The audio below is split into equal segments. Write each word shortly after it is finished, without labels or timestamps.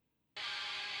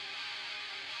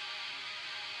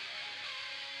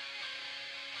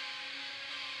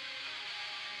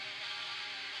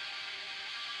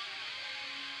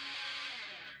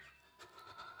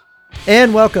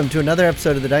And welcome to another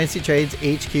episode of the Dynasty Trades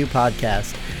HQ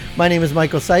podcast. My name is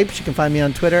Michael Sipes. You can find me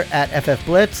on Twitter at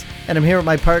FFBlitz. And I'm here with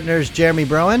my partners, Jeremy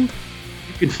Broen.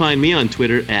 You can find me on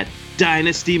Twitter at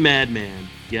Dynasty Madman.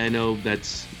 Yeah, I know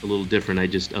that's a little different. I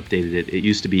just updated it. It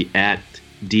used to be at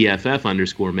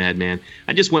DFF_Madman.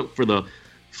 I just went for the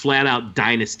flat out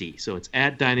Dynasty. So it's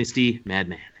at Dynasty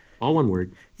Madman. All one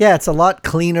word. Yeah, it's a lot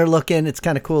cleaner looking. It's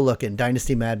kind of cool looking.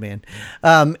 Dynasty Madman.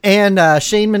 And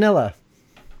Shane Manila.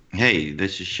 Hey,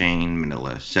 this is Shane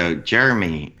Manila. So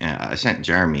Jeremy, I sent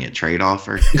Jeremy a trade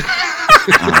offer.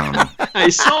 I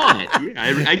saw it.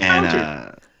 Yeah, I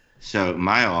countered. So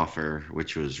my offer,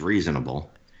 which was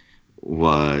reasonable,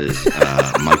 was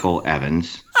Michael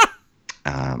Evans.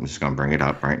 I'm just going to bring it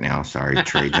up right now. Sorry,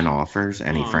 trades and offers.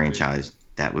 Any franchise,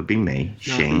 that would be me.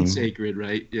 Shane sacred,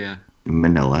 right? Yeah.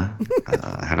 Manila.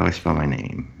 How do I spell my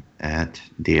name? At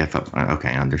DFF,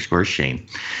 okay, _Shane.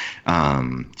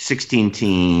 16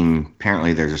 team.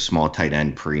 Apparently, there's a small tight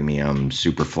end premium,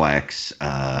 super flex.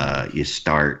 You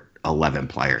start 11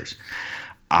 players.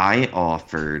 I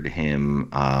offered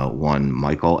him one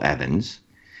Michael Evans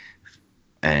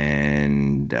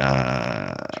and and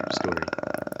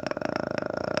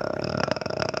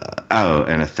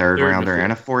a third rounder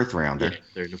and a fourth rounder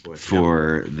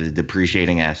for the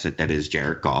depreciating asset that is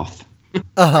Jared Goff.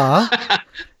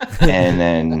 And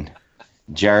then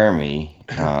Jeremy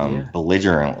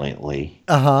belligerently.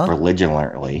 It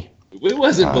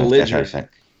wasn't belligerent.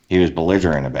 He was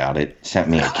belligerent about it, sent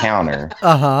me a counter,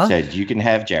 said you can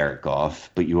have Jared Goff,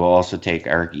 but you will also take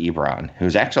Eric Ebron,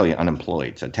 who's actually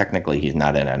unemployed, so technically he's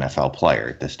not an NFL player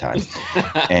at this time,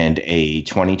 and a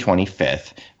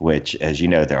 2025th, which, as you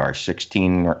know, there are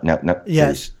 16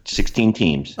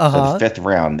 teams. So the fifth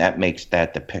round, that makes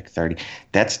that the pick 30.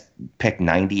 That's pick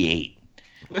 98.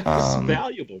 That's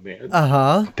valuable, man.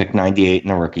 Pick 98 in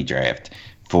the rookie draft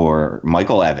for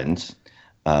Michael Evans.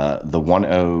 The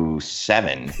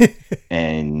 107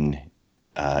 and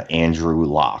Andrew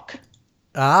Locke.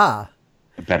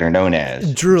 Better known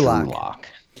as Drew Locke.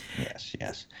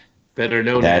 Yes. Better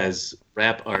known as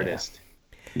rap artist.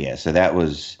 Yeah, so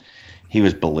he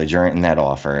was belligerent in that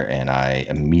offer, and I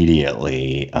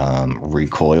immediately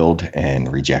recoiled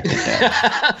and rejected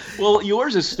that. Well,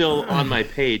 yours is still on my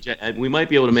page. We might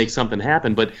be able to make something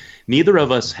happen, but neither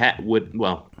of us would.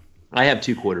 Well, I have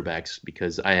two quarterbacks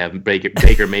because I have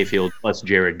Baker Mayfield plus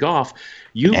Jared Goff.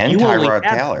 You Tyrod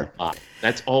Taylor.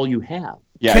 That's all you have.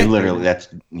 Yeah,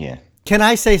 Can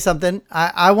I say something?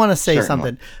 I want to say Certainly.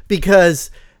 something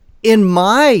because in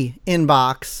my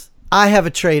inbox, I have a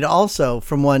trade also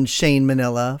from one Shane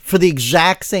Manila for the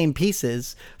exact same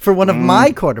pieces for one of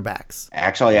my quarterbacks.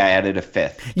 Actually, I added a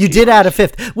fifth. You did add a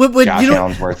fifth. Josh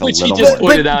Allen's worth a Which little he just more.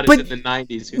 pointed out is in the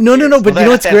 90s. No. But you know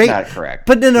what's great? That's not correct.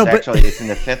 But Actually, it's in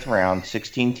the fifth round,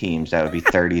 16 teams. That would be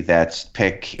 30. That's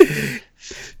pick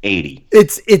 80.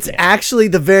 It's actually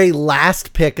the very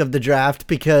last pick of the draft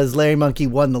because Larry Monkey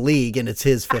won the league and it's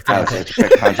his fifth round pick. It's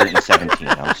pick 117.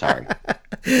 I'm sorry.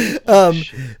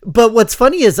 But what's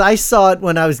funny is I saw it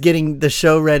when I was getting the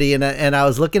show ready and I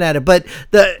was looking at it. But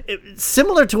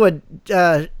similar to what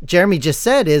Jeremy just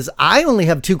said is I only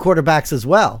have two quarterbacks as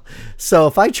well. So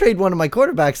if I trade one of my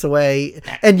quarterbacks away,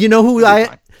 and you know who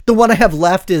the one I have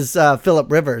left is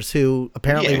Phillip Rivers, who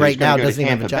apparently right now doesn't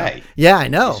even have a job. Bay. Yeah, I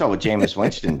know. You saw what Jameis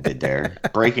Winston did there.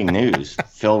 Breaking news: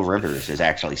 Phil Rivers is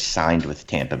actually signed with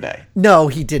Tampa Bay. No,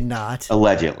 he did not.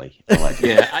 Allegedly.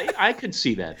 Yeah, I could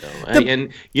see that though.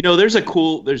 And you know, there's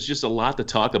just a lot to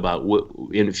talk about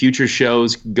in future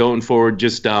shows going forward.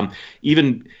 Just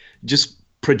even just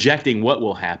projecting what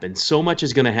will happen. So much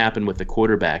is going to happen with the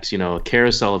quarterbacks, you know, a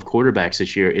carousel of quarterbacks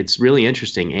this year. It's really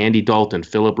interesting. Andy Dalton,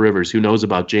 Phillip Rivers, who knows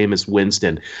about Jameis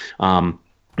Winston,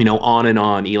 you know, on and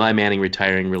on. Eli Manning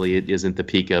retiring really isn't the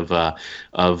peak of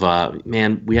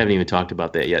man, we haven't even talked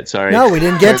about that yet. Sorry. No, we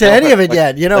didn't get to any of it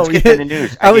yet. You know, let's get to the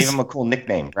news. I gave him a cool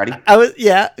nickname. Ready?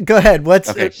 Go ahead.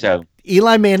 So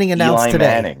Eli Manning announced Eli today.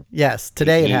 Manning. Yes,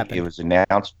 today it happened. It was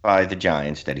announced by the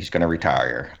Giants that he's going to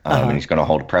retire, and he's going to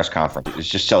hold a press conference. It's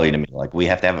just silly to me. Like, we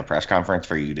have to have a press conference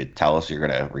for you to tell us you're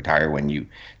going to retire when you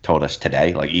told us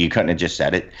today. Like, you couldn't have just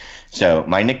said it. So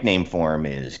my nickname for him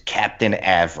is Captain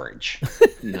Average.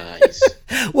 Nice.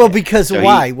 Well, because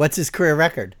why? What's his career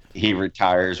record? He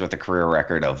retires with a career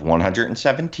record of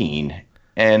 117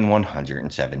 and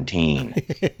 117.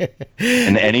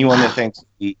 And anyone that thinks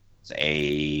he's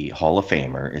a Hall of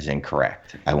Famer is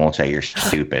incorrect. I won't say you're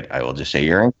stupid. I will just say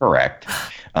you're incorrect.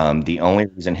 The only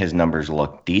reason his numbers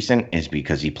look decent is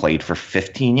because he played for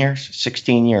 16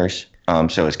 years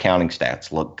So his counting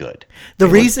stats look good. The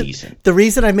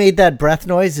reason I made that breath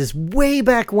noise is way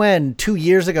back when, 2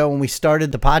 years ago when we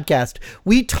started the podcast,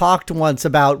 we talked once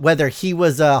about whether he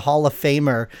was a Hall of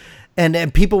Famer.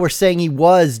 And people were saying he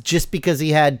was just because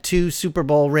he had 2 Super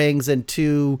Bowl rings and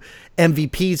 2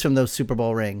 MVPs from those Super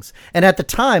Bowl rings. And at the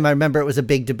time, I remember it was a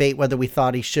big debate whether we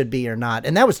thought he should be or not.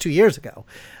 And that was 2 years ago.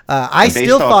 I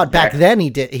still thought back then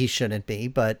he shouldn't be,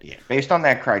 but based on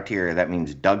that criteria, that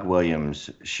means Doug Williams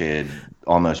should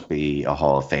almost be a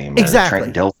Hall of Famer. Exactly.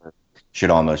 Trent Dilfer should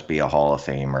almost be a Hall of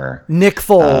Famer. Nick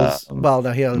Foles.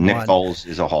 Nick Foles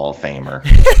is a Hall of Famer.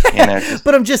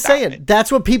 But I'm just saying,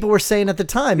 that's what people were saying at the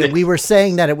time, and we were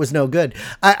saying that it was no good.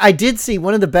 I did see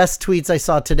one of the best tweets I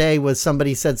saw today was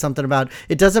somebody said something about,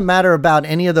 it doesn't matter about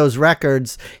any of those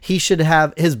records. He should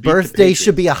have, his birthday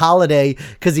should be a holiday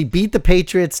because he beat the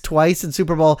Patriots twice in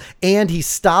Super Bowl, and he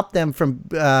stopped them from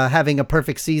having a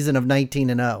perfect season of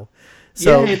 19-0.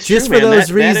 So it's just true, for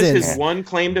those reasons, that is his one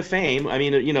claim to fame. I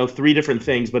mean, 3 different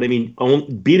things, but I mean,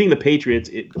 beating the Patriots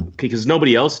because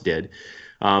nobody else did.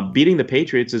 Beating the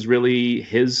Patriots is really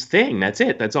his thing. That's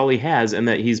it. That's all he has, and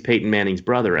that he's Peyton Manning's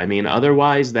brother. I mean,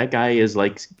 otherwise, that guy is,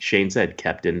 like Shane said,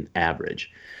 kept in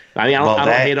average. I mean, I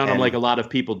don't hate on him like a lot of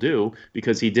people do,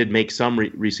 because he did make some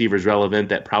receivers relevant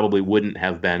that probably wouldn't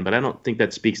have been, but I don't think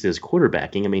that speaks to his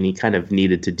quarterbacking. I mean, he kind of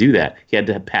needed to do that. He had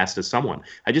to pass to someone.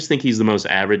 I just think he's the most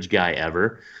average guy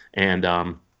ever, and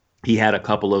he had a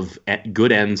couple of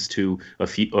good ends to a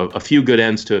few good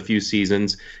ends to a few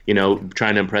seasons,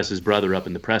 trying to impress his brother up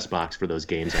in the press box for those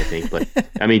games, I think. But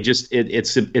I mean, just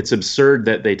it's absurd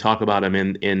that they talk about him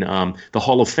in the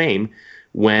Hall of Fame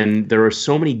when there are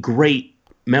so many great,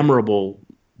 memorable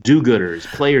do-gooders,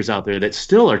 players out there that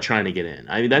still are trying to get in.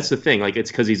 I mean, that's the thing. Like, it's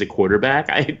because he's a quarterback.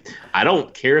 I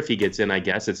don't care if he gets in, I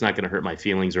guess. It's not going to hurt my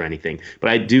feelings or anything.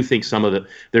 But I do think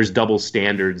there's double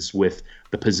standards with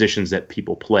the positions that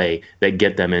people play that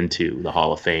get them into the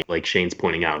Hall of Fame. Like Shane's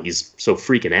pointing out, he's so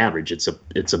freaking average.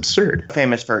 It's absurd.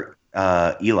 Famous for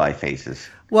Eli faces.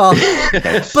 Well,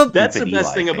 that's the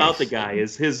best thing about the guy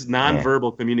is his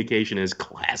nonverbal communication is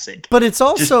classic. But it's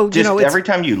also, just every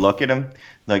time you look at him,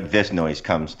 like this noise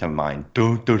comes to mind.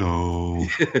 Eeyore.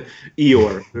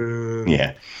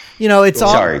 Yeah. It's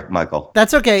sorry, Michael.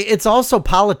 That's okay. It's also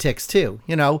politics too.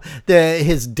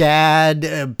 His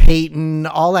dad, Peyton,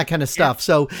 all that kind of stuff. Yeah.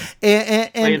 So, and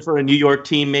playing for a New York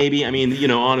team, maybe. I mean,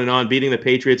 on and on, beating the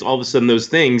Patriots. All of a sudden, those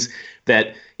things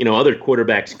that other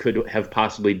quarterbacks could have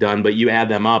possibly done, but you add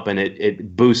them up and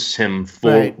it boosts him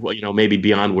full, right. Maybe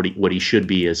beyond what he should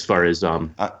be as far as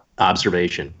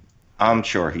observation. I'm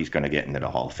sure he's going to get into the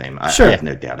Hall of Fame. Sure. I have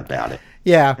no doubt about it.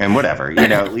 Yeah. And whatever,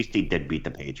 at least he did beat the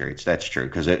Patriots. That's true,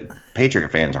 because Patriot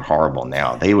fans are horrible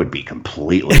now. They would be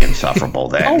completely insufferable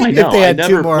then. Oh, I know. I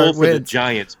never pulled for the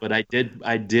Giants, but I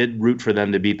did root for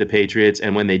them to beat the Patriots.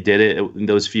 And when they did it, in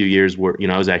those few years,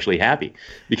 I was actually happy,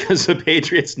 because the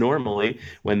Patriots normally,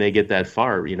 when they get that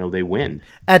far, they win.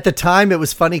 At the time, it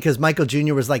was funny because Michael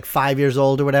Jr. was like 5 years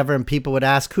old or whatever, and people would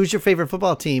ask, "Who's your favorite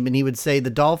football team?" And he would say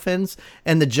the Dolphins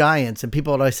and the Giants, and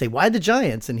people would always say, "Why the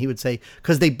Giants?" And he would say,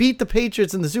 "Because they beat the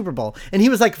Patriots in the Super Bowl." And he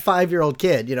was like a 5-year-old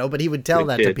kid, but he would tell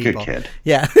to people. Good kid.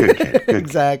 Yeah, good kid.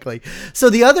 Exactly. So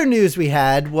the other news we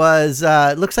had was,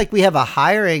 it looks like we have a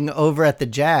hiring over at the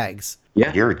Jags.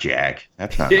 Yeah, you're a Jag.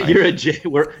 That's not nice. You're a Jag.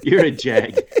 You're a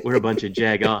Jag. We're a bunch of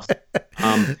Jag-offs.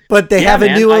 But they have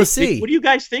a new OC. What do you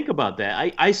guys think about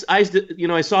that? I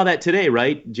saw that today,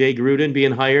 right? Jay Gruden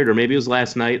being hired, or maybe it was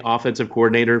last night, offensive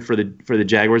coordinator for the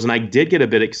Jaguars, and I did get a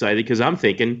bit excited because I'm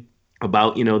thinking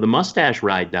about the mustache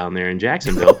ride down there in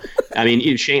Jacksonville. I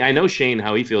mean, Shane, I know Shane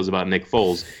how he feels about Nick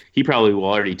Foles. He probably will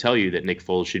already tell you that Nick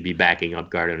Foles should be backing up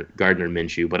Gardner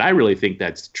Minshew, but I really think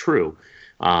that's true.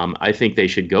 I think they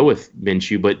should go with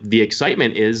Minshew, but the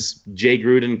excitement is Jay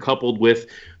Gruden coupled with,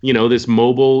 this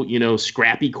mobile,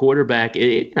 scrappy quarterback.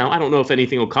 I don't know if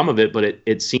anything will come of it, but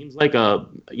it seems like a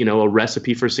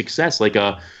recipe for success, like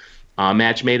a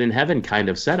match made in heaven kind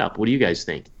of setup. What do you guys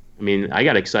think? I mean, I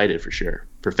got excited for sure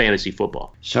for fantasy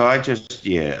football. So I just,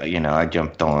 I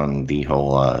jumped on the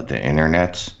whole, the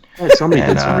internets. Somebody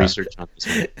did some research on this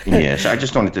one. Yeah, so I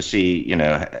just wanted to see,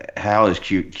 how his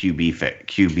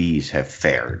QBs have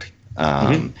fared.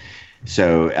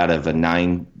 So out of a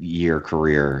 9-year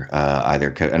career,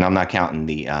 and I'm not counting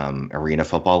the Arena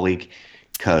Football League,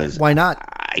 because why not?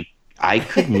 I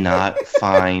could not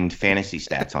find fantasy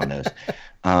stats on those.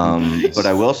 Nice. But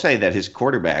I will say that his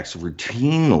quarterbacks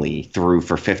routinely threw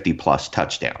for 50+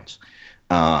 touchdowns.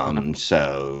 And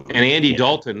Andy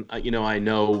Dalton, I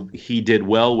know he did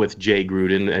well with Jay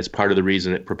Gruden. As part of the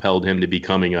reason it propelled him to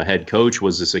becoming a head coach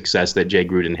was the success that Jay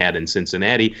Gruden had in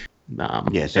Cincinnati.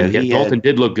 So Dalton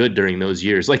did look good during those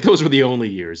years. Like those were the only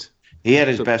years. He had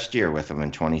his best year with them in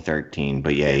 2013,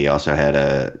 but he also had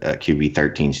a QB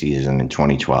 13 season in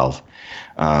 2012.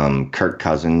 Kirk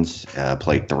Cousins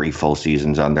played 3 full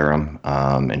seasons under him,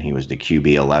 and he was the QB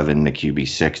 11, the QB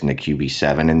 6, and the QB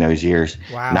 7 in those years.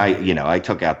 Wow. And I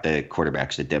took out the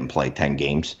quarterbacks that didn't play 10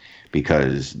 games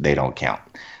because they don't count.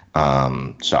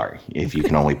 Sorry, if you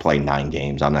can only play 9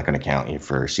 games, I'm not going to count you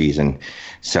for a season.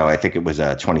 So I think it was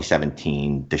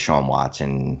 2017. Deshaun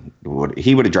Watson would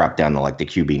have dropped down to like the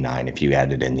QB 9 if you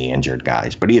added in the injured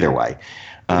guys. But either way,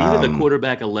 even the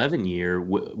quarterback 11 year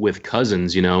with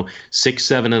Cousins, 6,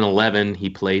 7, and 11, he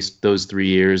placed those 3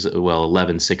 years. Well,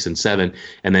 11, 6, and 7,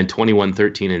 and then 21,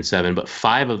 13, and 7. But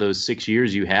 5 of those 6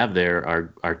 years you have there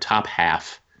are top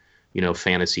half,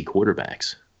 fantasy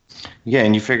quarterbacks. Yeah,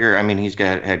 and you figure, he's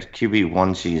had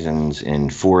QB1 seasons in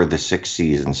 4 of the 6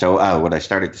 seasons. So what I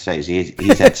started to say is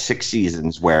he's had 6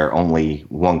 seasons where only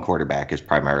one quarterback has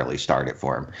primarily started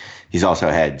for him. He's also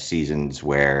had seasons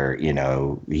where,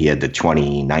 he had the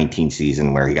 2019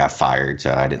 season where he got fired,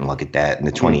 so I didn't look at that. And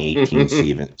the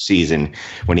 2018 season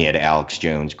when he had Alex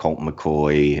Jones, Colt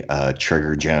McCoy,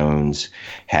 Trigger Jones,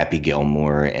 Happy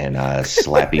Gilmore, and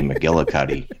Slappy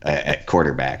McGillicuddy at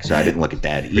quarterback. So I didn't look at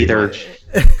that either.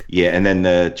 Yeah, and then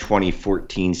the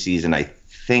 2014 season, I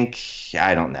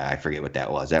don't know. I forget what that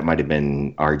was. That might have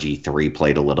been RG3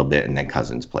 played a little bit, and then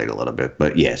Cousins played a little bit.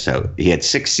 But yeah, so he had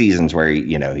 6 seasons where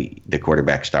the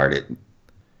quarterback started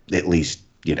at least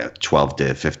 12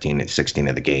 to 15 to 16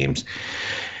 of the games.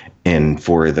 And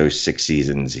 4 of those 6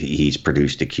 seasons, he's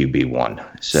produced a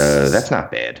QB1. So that's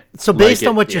not bad. So based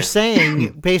on what you're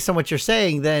saying,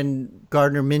 then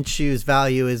Gardner Minshew's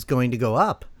value is going to go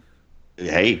up.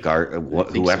 Hey,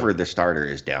 whoever the starter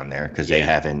is down there, because they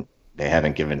haven't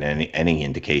given any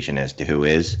indication as to who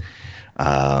is.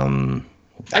 I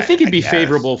think it'd be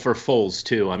favorable for Foles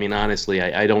too. Honestly,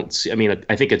 I don't see.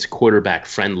 I think it's quarterback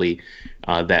friendly,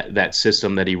 that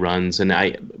system that he runs, and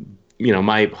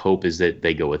my hope is that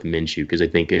they go with Minshew because I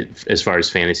think as far as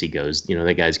fantasy goes,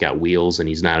 that guy's got wheels and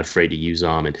he's not afraid to use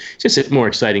them, and it's just more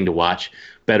exciting to watch.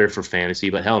 Better for fantasy,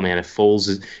 but hell, man, if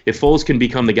Foles can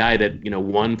become the guy that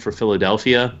won for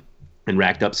Philadelphia and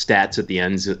racked up stats at the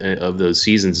ends of those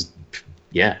seasons,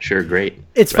 yeah, sure, great.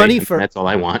 It's funny that's all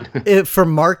I want. For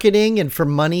marketing and for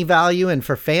money value and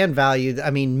for fan value.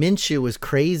 Minshew was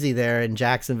crazy there in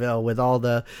Jacksonville with all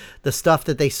the stuff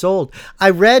that they sold.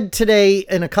 I read today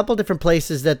in a couple different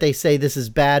places that they say this is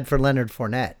bad for Leonard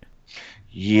Fournette.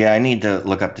 Yeah, I need to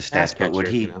look up the stats, but what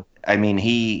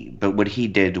what he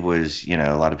did was,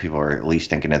 a lot of people are at least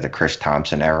thinking of the Chris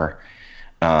Thompson era,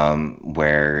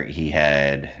 where he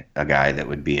had a guy that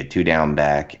would be a 2-down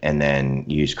back and then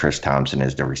use Chris Thompson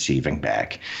as the receiving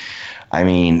back. I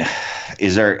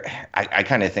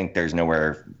kind of think there's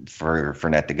nowhere for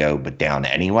Fournette to go but down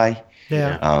anyway.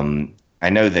 Yeah. I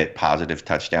know that positive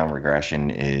touchdown regression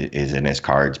is in his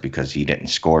cards because he didn't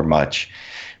score much.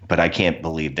 But I can't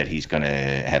believe that he's going to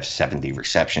have 70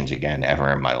 receptions again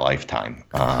ever in my lifetime.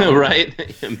 Right.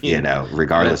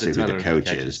 Regardless of who the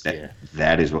coach is,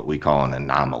 that is what we call an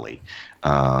anomaly.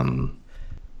 But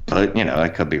I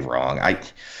could be wrong.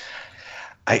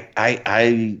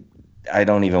 I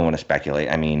don't even want to speculate.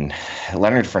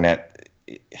 Leonard Fournette,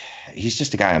 he's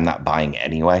just a guy I'm not buying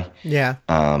anyway. Yeah.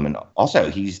 And also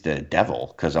he's the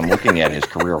devil because I'm looking at his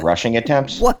career rushing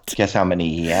attempts. What? Guess how many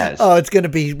he has? Oh, it's going to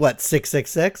be what,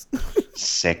 666?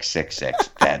 666.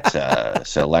 That's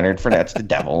so Leonard Fournette's the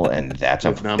devil, and that's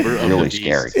a number really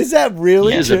scary. Is that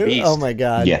really true? A beast. Oh my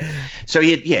God. Yeah. So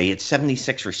he had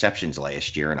 76 receptions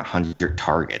last year and 100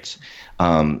 targets.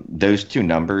 Those 2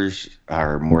 numbers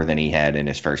are more than he had in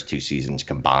his first 2 seasons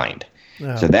combined.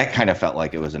 Oh. So that kind of felt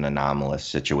like it was an anomalous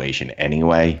situation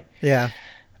anyway. Yeah.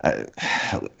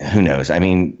 Who knows?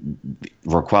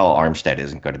 Raquel Armstead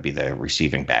isn't going to be the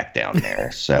receiving back down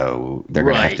there. So they're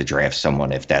going to have to draft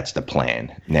someone if that's the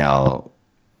plan. Now,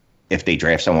 if they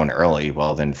draft someone early,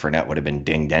 well, then Fournette would have been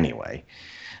dinged anyway.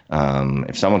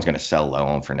 If someone's going to sell low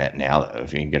on Fournette now, though,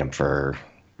 if you can get him for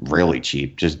really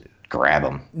cheap, just grab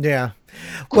him. Yeah.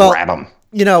 Grab him.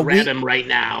 Grab him right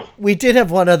now. We did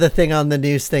have one other thing on the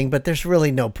news thing, but there's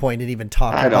really no point in even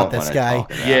talking about this guy. We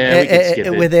can skip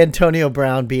it. With Antonio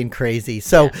Brown being crazy.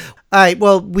 So, all right,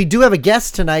 well, we do have a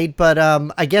guest tonight, but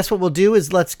I guess what we'll do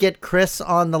is let's get Chris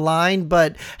on the line.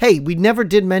 But, hey, we never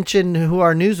did mention who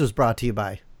our news was brought to you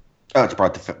by. Oh, it's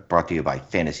brought to you by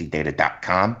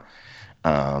fantasydata.com.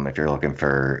 If you're looking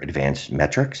for advanced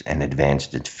metrics and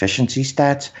advanced efficiency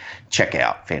stats, check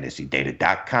out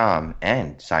fantasydata.com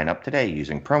and sign up today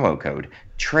using promo code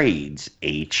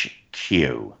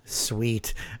TradesHQ.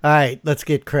 Sweet. All right, let's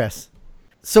get Chris.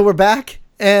 So we're back.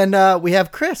 And we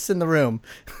have Chris in the room.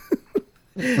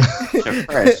 So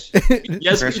Chris,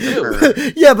 Yes, we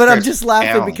do. Yeah, but I'm just laughing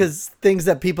Allen. because things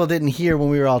that people didn't hear when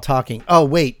we were all talking. Oh,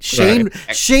 wait.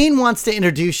 Shane wants to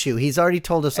introduce you. He's already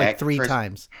told us like 3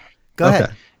 times. Go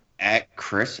ahead. At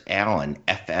Chris Allen,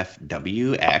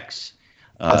 FFWX.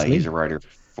 He's a writer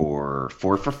for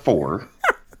 4 for 4.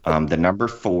 The number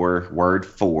 4, word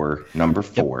 4, number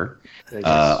 4.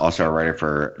 Also a writer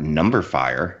for Number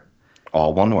Fire,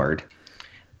 all one word.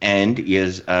 And he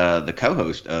is the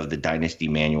co-host of the Dynasty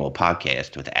Manual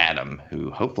podcast with Adam,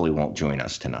 who hopefully won't join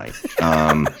us tonight.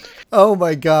 Oh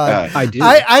my God! I do.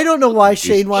 I don't know why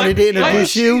Shane wanted to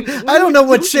introduce you. I don't know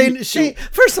what Shane.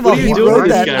 First of all, What are he you doing wrote for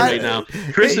this that. guy right now?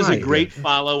 Chris is a great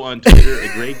follow on Twitter,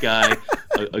 a great guy,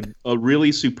 a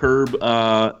really superb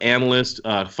analyst,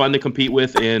 fun to compete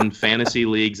with in fantasy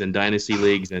leagues and dynasty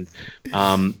leagues, and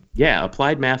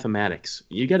applied mathematics.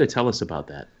 You got to tell us about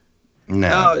that.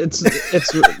 No,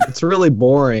 it's really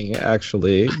boring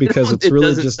actually, because it's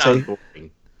really just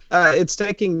it's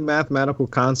taking mathematical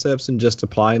concepts and just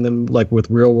applying them like with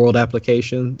real world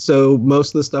application. So most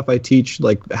of the stuff I teach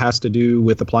like has to do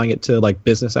with applying it to like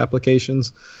business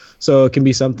applications. So it can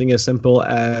be something as simple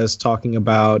as talking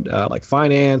about like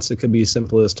finance. It could be as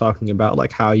simple as talking about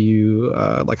like how you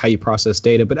process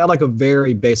data, but at like a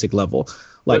very basic level.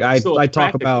 Like I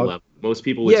talk about level. Most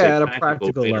people would say at a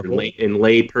practical level. In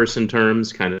lay person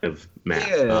terms, kind of math.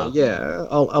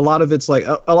 A lot of it's like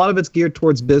a lot of it's geared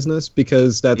towards business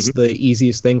because that's the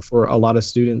easiest thing for a lot of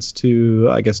students to,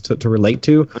 I guess, to relate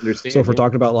to. Understand, so if we're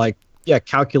talking about like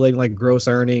calculating like gross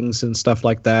earnings and stuff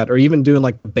like that, or even doing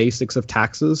like the basics of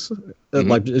taxes,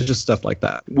 like it's just stuff like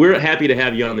that. We're happy to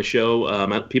have you on the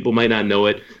show. People might not know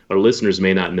it, our listeners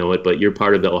may not know it, but you're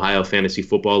part of the Ohio Fantasy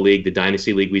Football League, the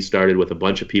Dynasty League we started with a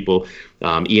bunch of people,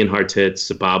 Ian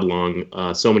Hartitz, Bob Long,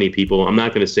 so many people. I'm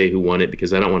not going to say who won it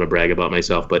because I don't want to brag about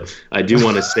myself, but I do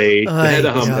want to say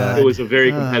that it was a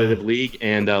very competitive league,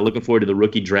 and looking forward to the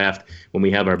rookie draft when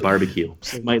we have our barbecue.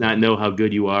 You might not know how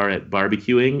good you are at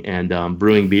barbecuing and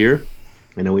brewing beer.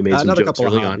 I know we made some jokes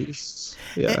early on.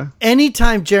 Yeah.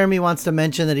 Anytime Jeremy wants to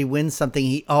mention that he wins something,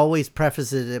 he always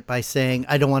prefaces it by saying,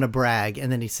 "I don't want to brag,"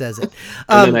 and then he says it.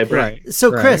 And then I brag.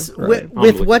 So, Chris,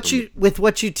 with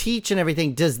what you teach and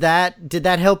everything, did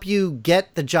that help you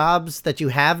get the jobs that you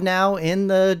have now in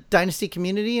the Dynasty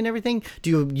community and everything? Do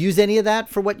you use any of that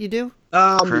for what you do?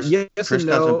 Chris and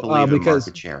no, doesn't believe in because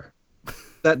market share.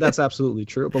 That's absolutely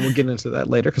true, but we'll get into that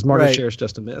later because market share is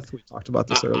just a myth. We talked about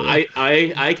this earlier.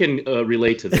 I can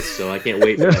relate to this, so I can't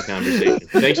wait for that conversation.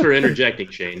 Thanks for interjecting,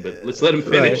 Shane, but let's let him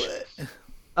finish.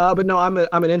 But no, I'm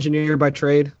an engineer by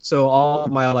trade, so all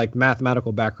my like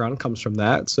mathematical background comes from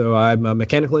that. So I'm a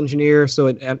mechanical engineer.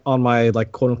 So on my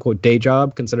like quote unquote day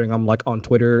job, considering I'm like on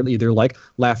Twitter, either like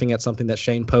laughing at something that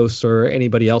Shane posts or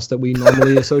anybody else that we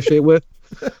normally associate with,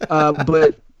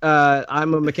 but.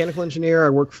 I'm a mechanical engineer. I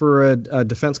work for a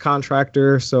defense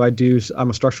contractor, so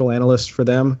I'm a structural analyst for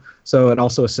them. So, and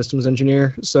also a systems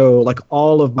engineer. So, like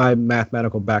all of my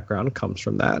mathematical background comes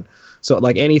from that. So,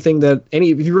 like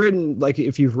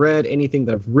if you've read anything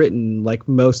that I've written, like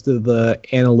most of the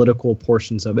analytical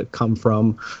portions of it come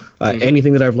from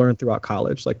anything that I've learned throughout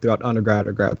college, like throughout undergrad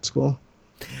or grad school.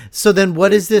 So then,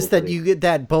 what is this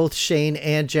that both Shane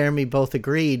and Jeremy both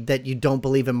agreed that you don't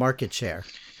believe in market share?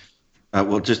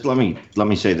 Well, just let me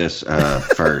say this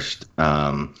first.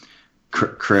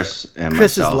 Chris and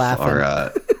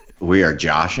myself we are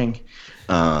joshing.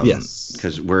 Yes,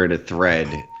 because we're in a thread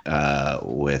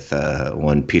with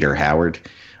one Peter Howard.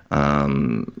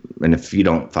 And if you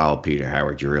don't follow Peter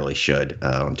Howard, you really should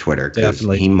on Twitter, because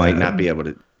he might not be able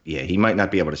to. Yeah, he might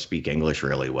not be able to speak English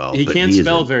really well. He can't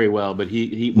spell very well, but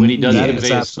he when he does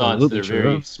convey his thoughts, they're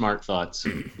very smart thoughts.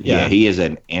 Yeah, he is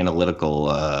an analytical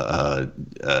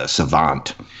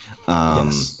savant.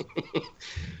 Yes.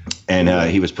 And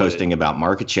he was posting about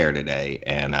market share today,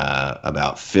 and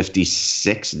about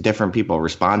 56 different people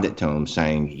responded to him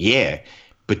saying, "Yeah,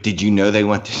 but did you know they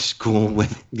went to school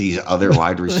with these other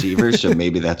wide receivers? So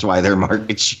maybe that's why their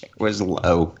market share was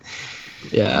low."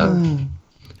 Yeah.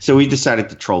 So we decided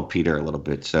to troll Peter a little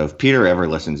bit. So if Peter ever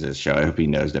listens to this show, I hope he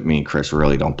knows that me and Chris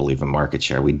really don't believe in market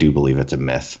share. We do believe it's a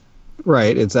myth.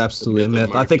 Right, it's absolutely a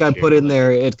myth. I think I put in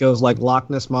there, it goes like Loch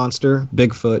Ness Monster,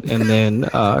 Bigfoot, and then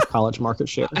college market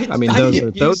share. I mean,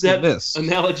 those are myths.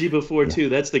 Analogy before too.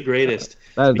 That's the greatest.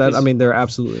 I mean, they're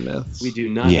absolutely myths. We do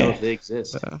not know if they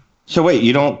exist. So wait,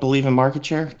 you don't believe in market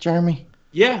share, Jeremy?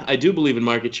 Yeah, I do believe in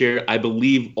market share. I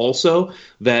believe also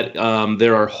that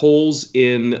there are holes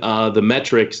in the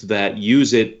metrics that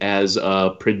use it as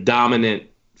a predominant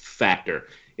factor.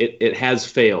 It has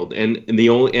failed,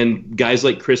 and guys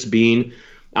like Chris Bean,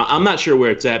 I'm not sure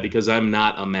where it's at because I'm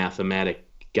not a mathematic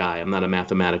guy. I'm not a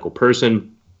mathematical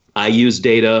person. I use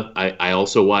data. I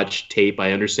also watch tape.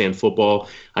 I understand football.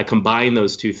 I combine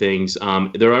those two things.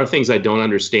 There are things I don't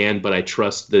understand, but I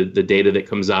trust the data that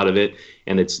comes out of it.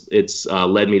 And it's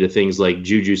led me to things like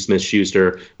Juju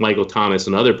Smith-Schuster, Michael Thomas,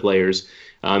 and other players.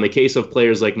 In the case of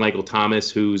players like Michael Thomas,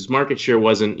 whose market share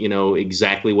wasn't,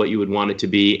 exactly what you would want it to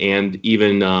be, and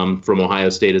even from Ohio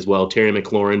State as well, Terry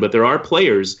McLaurin. But there are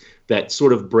players that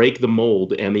sort of break the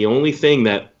mold, and the only thing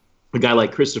that a guy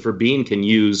like Christopher Bean can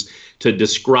use to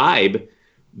describe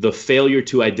the failure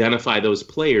to identify those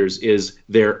players is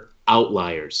they're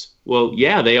outliers. Well,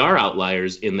 yeah, they are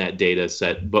outliers in that data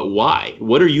set, but why?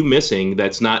 What are you missing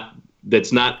that's not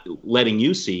letting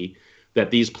you see that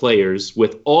these players,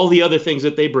 with all the other things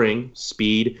that they bring,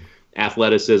 speed,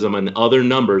 athleticism, and other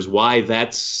numbers, why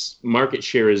that's market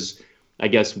share is, I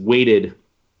guess, weighted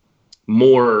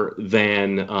more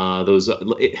than those,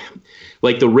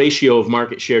 like the ratio of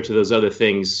market share to those other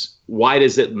things. Why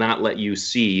does it not let you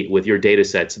see with your data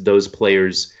sets those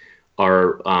players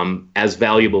are as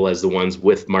valuable as the ones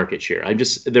with market share?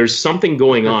 There's something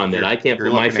going on that I can't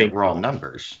put my finger on. Raw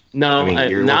numbers. No,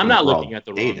 I'm not looking at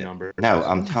the wrong number. No,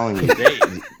 I'm telling you.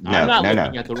 I'm not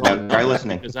looking at the wrong number. Try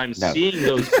listening. Because I'm seeing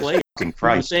those players.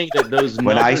 I'm saying that those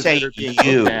when numbers I say that are being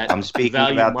you, looked at I'm speaking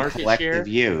about the collective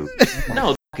you.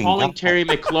 No, calling Terry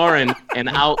McLaurin an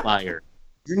outlier.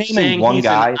 You're naming one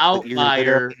guy. An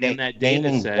outlier in that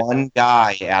data set. One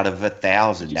guy out of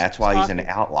 1,000. That's why he's an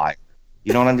outlier.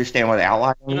 You don't understand what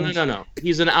outlier means? No.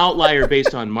 He's an outlier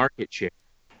based on market share.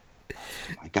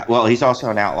 Oh my God. Well, he's also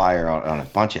an outlier on a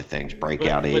bunch of things,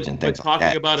 breakout age and things like that. But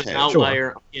talking about an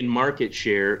outlier in market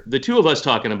share, the two of us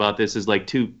talking about this is like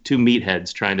two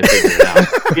meatheads trying to figure it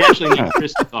out. We actually need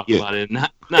Chris to talk about it,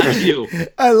 not you.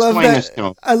 I love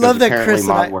that. I love that Chris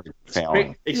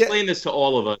explain this to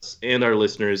all of us and our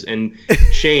listeners. And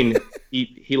Shane,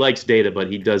 he likes data, but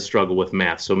he does struggle with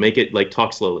math. So make it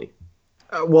talk slowly.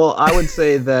 Well, I would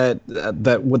say that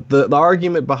with the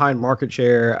argument behind market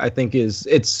share, I think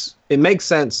it makes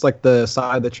sense, like the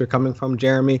side that you're coming from,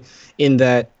 Jeremy, in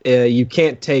that you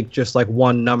can't take just like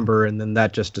one number and then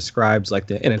that just describes like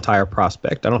an entire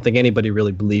prospect. I don't think anybody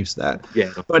really believes that.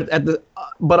 Yeah.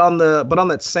 But on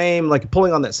that same, like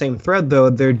pulling on that same thread though,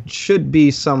 there should be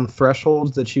some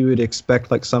thresholds that you would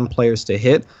expect like some players to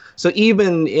hit. So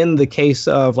even in the case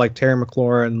of like Terry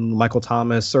McLaurin, Michael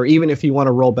Thomas, or even if you want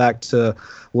to roll back to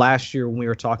last year when we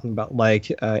were talking about like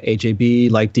AJB,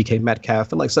 like DK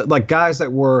Metcalf, and like guys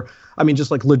that were, I mean,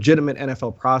 just like legitimate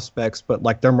NFL prospects, but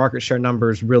like their market share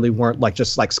numbers really weren't like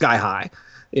just like sky high,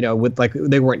 with like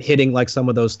they weren't hitting like some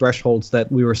of those thresholds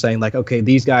that we were saying like, okay,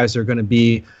 these guys are going to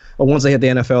be, or once they hit the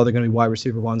NFL, they're going to be wide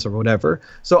receiver ones or whatever.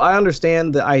 So I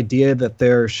understand the idea that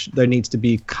there needs to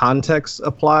be context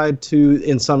applied to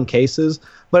in some cases,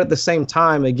 but at the same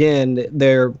time, again,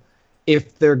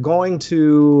 if they're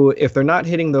not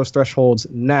hitting those thresholds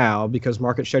now, because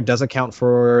market share does account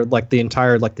for like the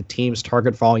entire like the team's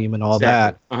target volume and all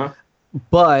that. Uh-huh.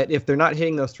 But if they're not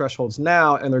hitting those thresholds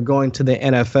now and they're going to the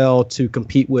NFL to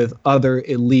compete with other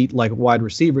elite like wide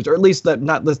receivers, or at least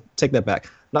let's take that back.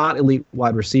 Not elite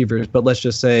wide receivers, but let's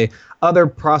just say other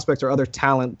prospects or other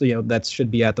talent, that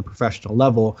should be at the professional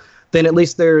level, then at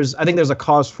least I think there's a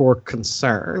cause for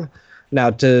concern. Now,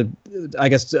 who's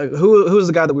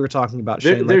the guy that we were talking about?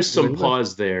 Shane? There's some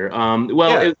pause there.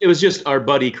 It was just our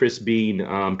buddy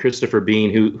Christopher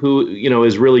Bean, who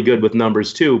is really good with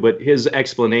numbers too. But his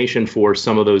explanation for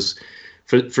some of those,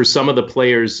 for some of the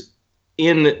players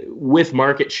with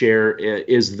market share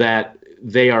is that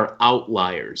they are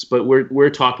outliers. But we're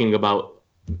talking about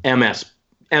MS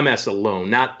alone,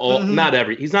 not all, not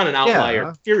every. He's not an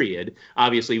outlier, period,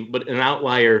 obviously, but an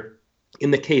outlier in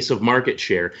the case of market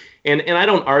share. And I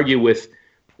don't argue with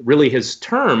really his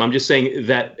term. I'm just saying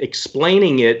that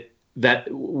explaining it that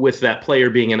with that player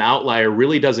being an outlier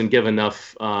really doesn't give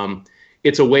enough.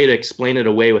 It's a way to explain it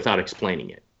away without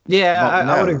explaining it. Yeah,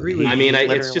 I would agree with you. I mean,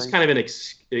 it's just kind of an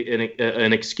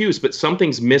excuse, but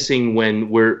something's missing when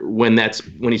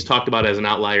he's talked about as an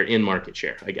outlier in market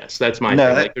share. I guess that's my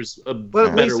thing. There's a but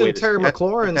at least in Terry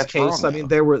McLaurin's case, I mean,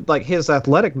 there were like his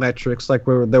athletic metrics they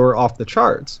were off the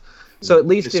charts. So at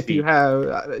least if you have,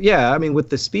 I mean,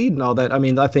 with the speed and all that, I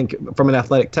mean, I think from an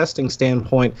athletic testing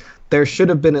standpoint, there should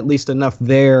have been at least enough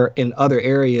there in other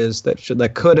areas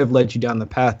that could have led you down the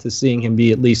path to seeing him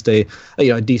be at least a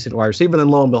decent wide receiver. And then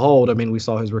lo and behold, I mean, we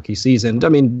saw his rookie season. I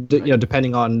mean,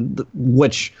 depending on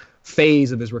which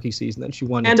phase of his rookie season that you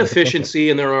wanted and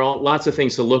efficiency, and there are lots of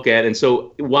things to look at. And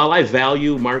so while I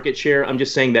value market share, I'm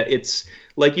just saying that it's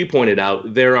like you pointed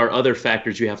out, there are other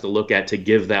factors you have to look at to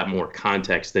give that more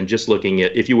context than just looking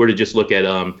at, if you were to just look at,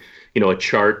 a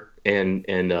chart and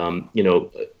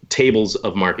tables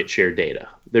of market share data.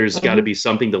 There's got to be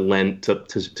something to lend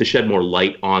to shed more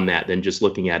light on that than just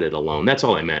looking at it alone. That's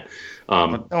all I meant.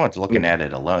 No one's looking at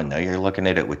it alone, though. You're looking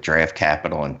at it with draft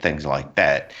capital and things like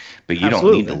that. But you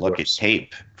don't need to look at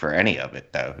tape for any of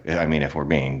it, though. I mean, if we're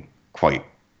being quite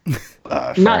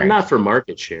not for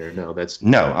market share. No,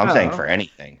 I'm saying for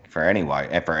anything, for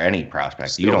any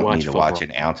prospect, you don't need to watch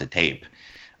an ounce of tape.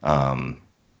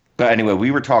 But anyway, we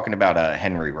were talking about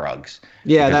Henry Ruggs.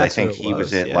 Yeah, because that's I think he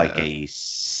was at like a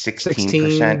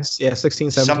 16%. Yeah, 16,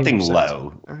 17%. Something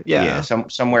low. Yeah,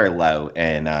 somewhere low,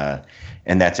 and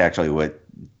that's actually what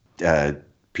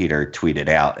Peter tweeted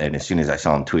out. And as soon as I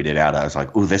saw him tweet it out, I was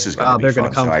like, "Ooh, this is going to be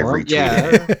fun." So I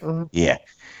retweeted it. Yeah.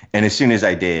 And as soon as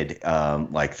I did,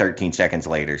 like 13 seconds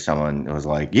later, someone was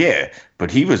like, "Yeah,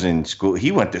 but he was in school.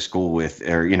 He went to school with,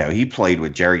 or he played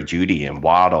with Jerry Jeudy and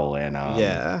Waddle and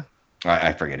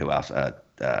I forget who else.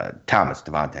 Thomas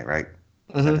Devontae, right?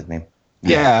 Is that his name?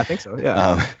 Yeah, I think so.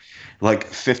 Yeah. Like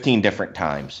 15 different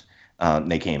times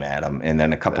they came at him, and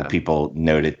then a couple people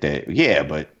noted that,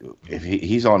 but if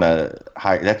he's on a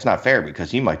high, that's not fair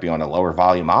because he might be on a lower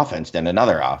volume offense than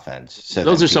another offense. So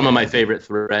those are some of my favorite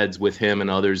threads with him and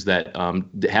others that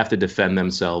have to defend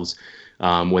themselves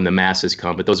when the masses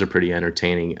come. But those are pretty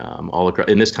entertaining all across.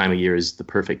 And this time of year is the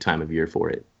perfect time of year for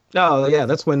it. Oh, yeah,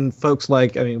 that's when folks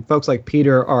like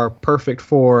Peter are perfect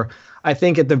for, I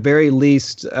think at the very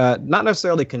least, not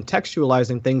necessarily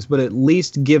contextualizing things, but at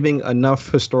least giving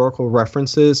enough historical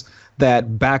references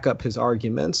that back up his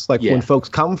arguments. Like when folks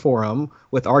come for him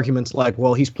with arguments like,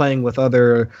 well, they're playing with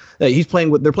other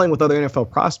NFL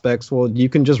prospects. Well, you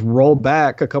can just roll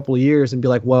back a couple of years and be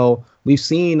like, well, we've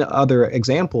seen other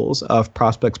examples of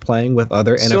prospects playing with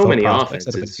other NFL prospects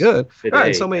that have been good.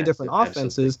 Right, so many different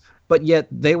offenses, but yet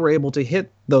they were able to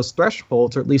hit those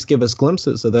thresholds or at least give us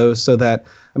glimpses of those so that,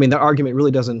 the argument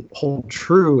really doesn't hold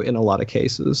true in a lot of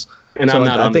cases. And so I'm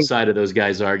not on the side of those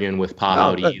guys arguing with Pop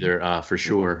out either, for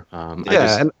sure.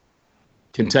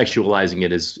 Contextualizing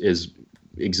it is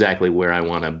exactly where I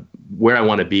want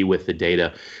to be with the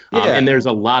data. And there's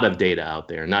a lot of data out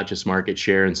there, not just market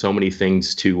share, and so many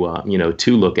things to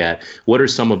look at. What are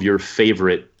some of your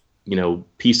favorite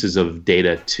pieces of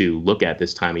data to look at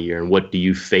this time of year, and what do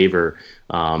you favor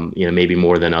maybe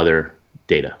more than other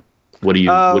data? What do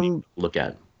you look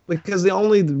at? Because the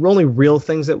only real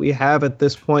things that we have at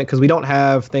this point, because we don't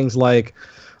have things like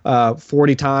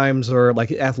 40 times or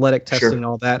like athletic testing and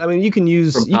all that. You can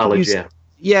use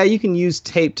you can use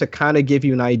tape to kind of give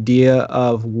you an idea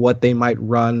of what they might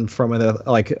run from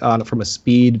a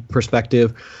speed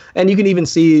perspective, and you can even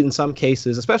see in some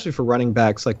cases, especially for running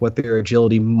backs, like what their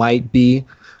agility might be.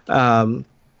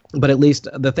 But at least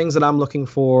the things that I'm looking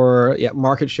for,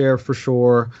 market share for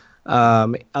sure.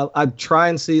 I try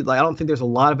and see, I don't think there's a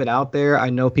lot of it out there.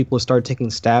 I know people have started taking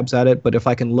stabs at it, but if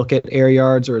I can look at air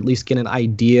yards or at least get an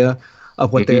idea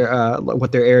of what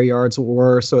their air yards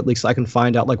were, so at least I can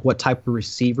find out what type of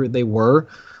receiver they were.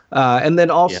 And then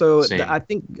also, I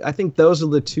think those are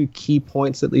the two key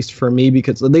points, at least for me,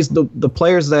 because at least the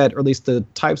players that, or at least the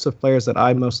types of players that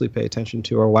I mostly pay attention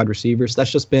to are wide receivers.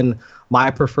 That's just been my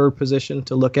preferred position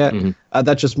to look at.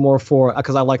 That's just more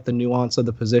because I like the nuance of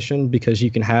the position, because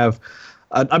you can have,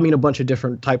 a bunch of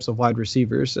different types of wide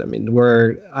receivers.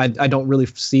 Where I don't really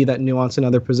see that nuance in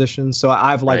other positions. So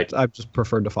I've just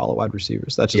preferred to follow wide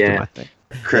receivers. That's just my thing.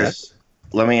 Chris.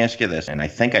 Let me ask you this, and I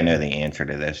think I know the answer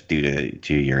to this due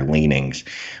to your leanings.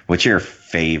 What's your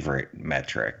favorite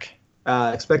metric?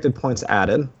 Expected points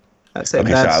added. So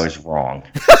I was wrong.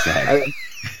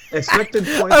 Expected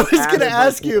points. I was going to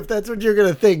ask you if that's what you're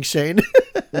going to think, Shane.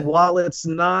 While it's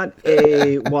not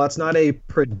a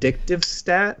predictive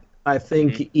stat, I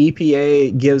think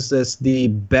EPA gives us the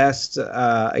best,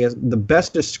 the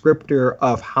best descriptor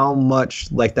of how much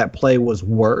that play was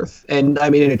worth, and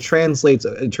it translates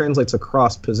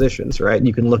across positions, right?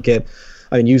 You can look at,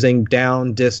 using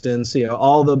down, distance,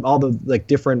 all the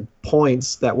different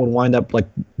points that would wind up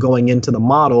going into the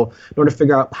model in order to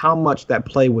figure out how much that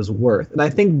play was worth, and I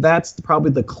think that's probably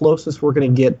the closest we're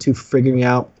going to get to figuring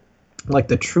out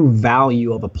the true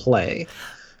value of a play.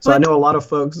 So I know a lot of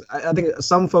folks, I think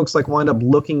some folks wind up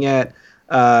looking at,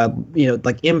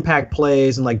 impact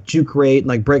plays and juke rate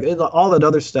and break, all that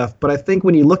other stuff. But I think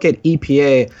when you look at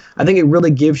EPA, I think it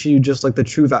really gives you just the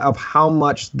true value of how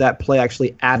much that play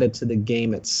actually added to the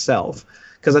game itself.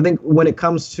 Because I think when it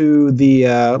comes to the,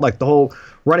 the whole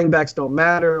running backs don't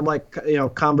matter,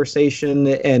 conversation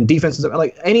and defenses,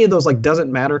 any of those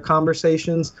doesn't matter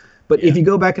conversations. But if you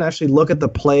go back and actually look at the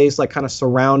plays kind of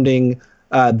surrounding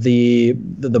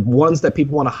the ones that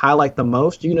people want to highlight the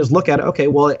most, you can just look at it. Okay,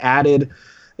 well, it added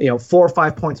 4 or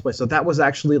 5 points play. So that was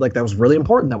actually that was really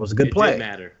important. That was a good play. It did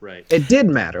matter, right? It did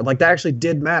matter. That actually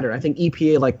did matter. I think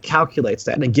EPA calculates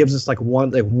that, and it gives us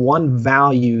one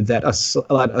value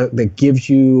that gives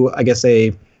you, I guess,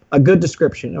 a good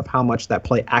description of how much that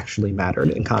play actually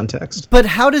mattered in context. But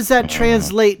how does that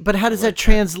translate? But how does that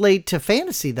translate to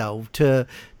fantasy though? To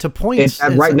points?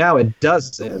 Right now, it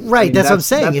doesn't. Right, that's what I'm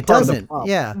saying. It doesn't.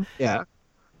 Yeah.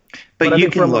 But you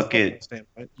can look at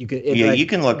you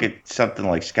can look at something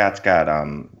like Scott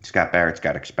Barrett's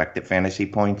got expected fantasy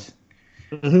points.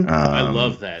 Mm-hmm. I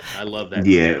love that.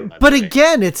 Yeah, but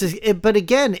again, it's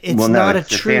not a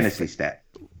true fantasy stat.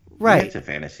 Right, it's a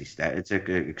fantasy stat. It's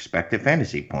expected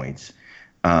fantasy points.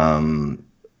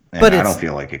 But I don't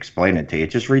feel like explaining it to you.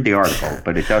 Just read the article,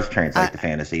 but it does translate to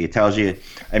fantasy. It tells you.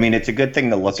 I mean, it's a good thing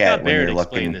to look at when you're looking.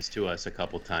 Explained this to us a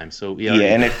couple times, so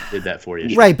and it did that for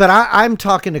you. Right, but I'm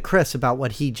talking to Chris about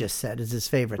what he just said is his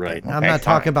favorite thing. Okay, I'm not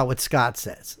talking about what Scott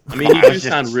says. I mean, you do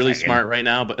sound really smart right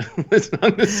now, but let's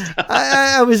not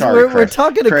stop. We're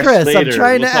talking to Chris. I'm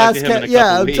trying to ask.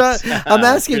 I'm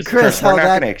asking Chris how we're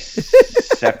that. Not going to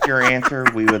accept your answer.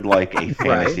 We would like a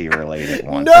fantasy related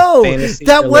one. No,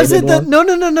 that wasn't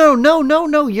the.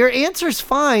 No. Your answer's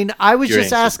fine. I was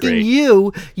just asking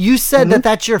you. You said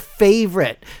that's your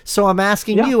favorite. So I'm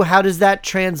asking you, how does that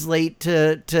translate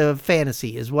to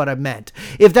fantasy is what I meant.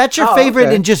 If that's your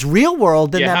favorite in just real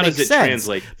world, then that makes sense.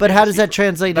 But how does that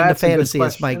translate into fantasy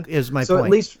is my point. So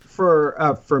at least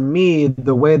for me,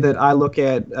 the way that I look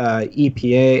at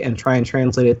EPA and try and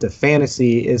translate it to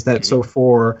fantasy is that so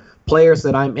for players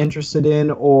that I'm interested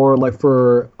in, or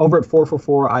for over at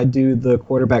 444, I do the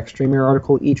quarterback streamer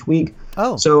article each week.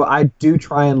 Oh. So I do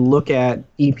try and look at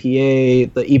the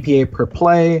EPA per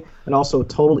play, and also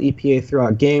total EPA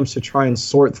throughout games to try and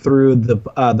sort through the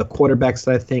quarterbacks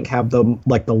that I think have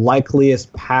the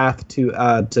likeliest path to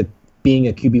being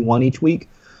a QB1 each week.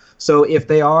 So if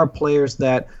they are players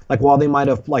that, while they might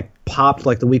have popped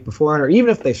the week before, or even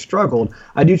if they struggled,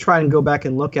 I do try and go back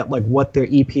and look at what their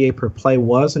EPA per play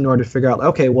was in order to figure out,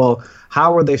 okay, well,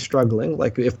 how are they struggling?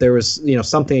 If there was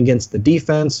something against the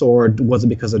defense, or was it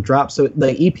because of drops? So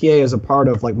the EPA is a part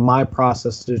of my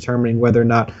process to determining whether or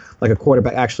not a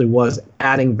quarterback actually was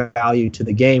adding value to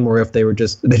the game, or if they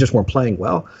just weren't playing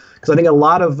well. Because I think a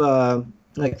lot of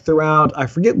throughout, I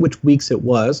forget which weeks it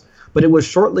was, but it was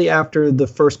shortly after the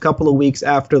first couple of weeks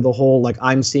after the whole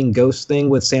I'm seeing ghosts thing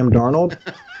with Sam Darnold.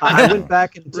 I went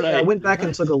back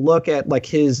and took a look at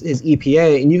his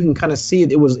EPA, and you can kind of see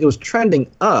it was trending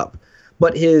up,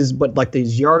 but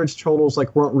these yardage totals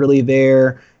weren't really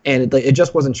there, and it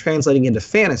just wasn't translating into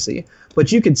fantasy.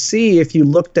 But you could see if you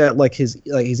looked at his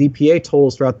EPA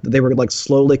totals throughout, they were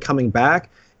slowly coming back.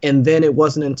 And then it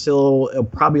wasn't until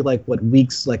probably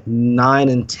weeks 9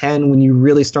 and 10 when you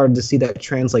really started to see that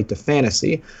translate to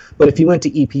fantasy. But if you went to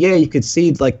EPA, you could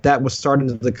see that was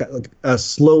starting to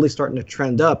slowly starting to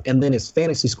trend up, and then his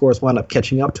fantasy scores wound up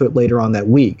catching up to it later on that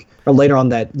week, or later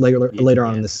on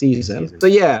in the season.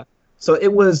 So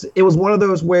it was one of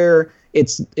those where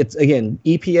it's again,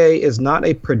 EPA is not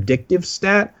a predictive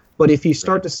stat. But if you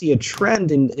start to see a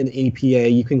trend in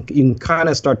EPA, you can kind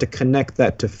of start to connect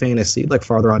that to fantasy,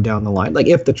 farther on down the line,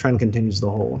 if the trend continues to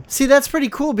hold. See, that's pretty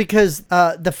cool, because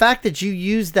the fact that you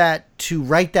use that to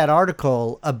write that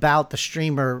article about the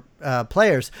streamer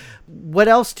players, what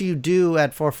else do you do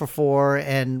at 444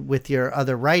 and with your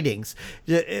other writings?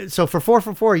 So for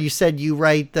 444, you said you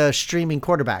write the streaming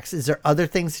quarterbacks. Is there other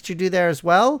things that you do there as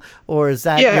well, or is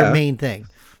that your main thing?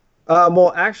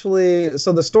 Well, actually,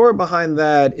 so the story behind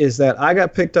that is that I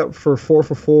got picked up for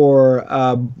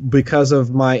 444 because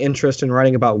of my interest in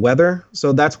writing about weather.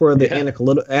 So that's where the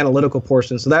analytical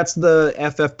portion. So that's the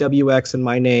FFWX in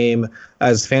my name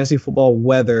as fantasy football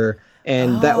weather,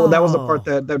 and that was the part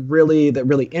that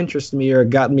really interested me, or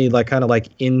got me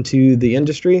into the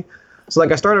industry. So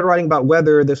I started writing about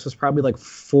weather. This was probably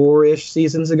 4-ish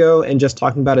seasons ago, and just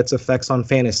talking about its effects on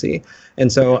fantasy. And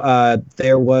so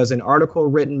there was an article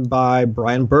written by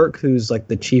Brian Burke, who's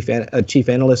the chief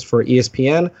analyst for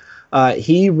ESPN.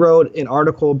 He wrote an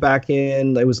article back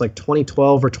in, it was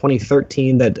 2012 or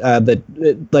 2013, that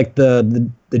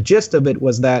the gist of it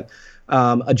was that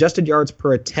adjusted yards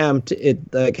per attempt, it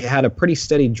had a pretty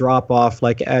steady drop off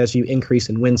as you increase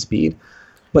in wind speed.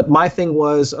 But my thing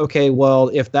was, okay, well,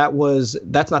 if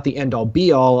that's not the end all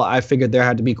be all, I figured there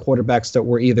had to be quarterbacks that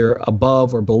were either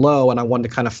above or below, and I wanted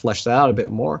to kind of flesh that out a bit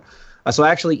more. So I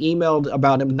actually emailed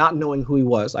about him, not knowing who he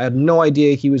was. I had no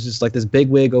idea he was just this big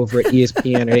wig over at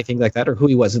ESPN or anything like that, or who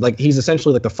he was. He's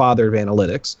essentially the father of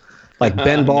analytics.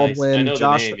 Ben Baldwin, nice.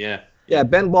 Josh. The name, Yeah,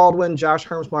 Ben Baldwin, Josh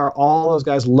Hermsmeyer, all those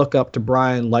guys look up to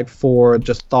Brian like for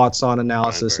just thoughts on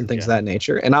analysis and things of that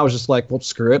nature. And I was just like, well,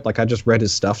 screw it. Like I just read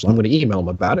his stuff, so I'm going to email him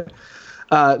about it.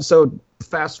 So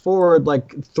fast forward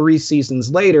like 3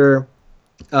 seasons later,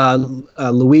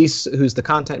 Luis, who's the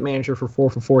content manager for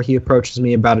 4for4, he approaches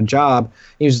me about a job.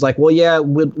 He was like, well, yeah,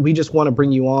 we just want to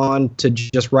bring you on to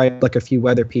just write like a few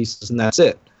weather pieces and that's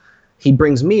it. He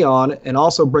brings me on and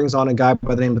also brings on a guy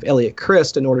by the name of Elliot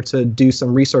Christ in order to do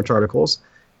some research articles.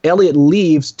 Elliot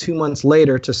leaves 2 months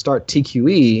later to start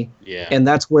TQE. Yeah. And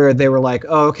that's where they were like,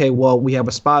 oh, okay, well, we have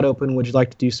a spot open. Would you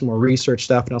like to do some more research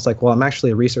stuff? And I was like, well, I'm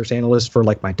actually a research analyst for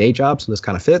like my day job, so this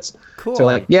kind of fits. Cool. So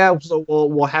like, yeah, so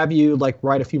we'll have you like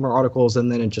write a few more articles,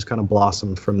 and then it just kind of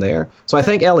blossomed from there. So I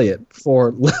thank Elliot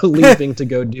for leaving to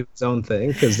go do his own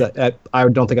thing, because I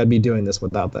don't think I'd be doing this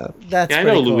without that. That's I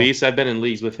know cool. Luis. I've been in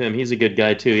leagues with him. He's a good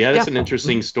guy too. Yeah, that's an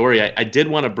interesting story. I did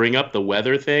want to bring up the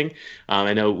weather thing.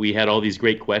 I know we had all these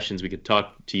great questions. We could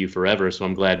talk to you forever, so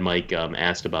I'm glad Mike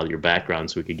asked about your background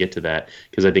so we could get to that,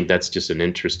 because I think that's just an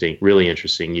interesting, really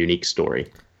interesting, unique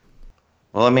story.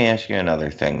 Well, let me ask you another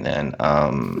thing then.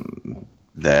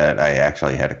 That I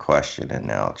actually had a question and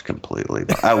now it's completely.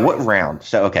 What round?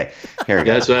 So okay, here we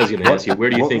go. That's what I was going to ask you. Where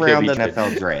do you think round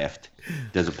NFL draft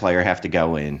does a player have to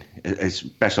go in,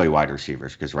 especially wide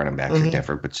receivers, because running backs are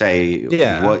different? But say,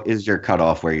 what is your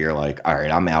cutoff where you're like, all right,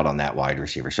 I'm out on that wide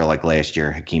receiver? So like last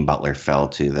year, Hakeem Butler fell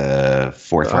to the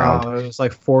 4th round. It was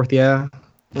like 4th, yeah.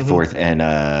 4th,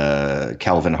 and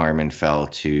Kelvin Harmon fell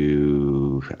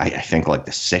to I think like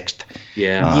the 6th.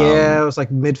 Yeah, yeah, it was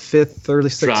like mid 5th, early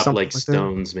 6th. Dropped like like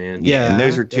stones, man. Yeah, and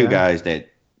those are two guys that,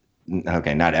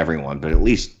 okay, not everyone, but at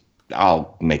least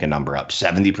I'll make a number up.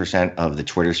 70% of the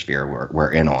Twitter sphere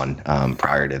were in on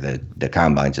prior to the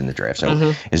combines and the draft.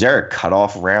 So is there a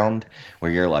cutoff round where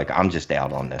you're like, I'm just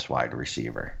out on this wide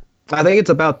receiver? I think it's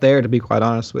about there, to be quite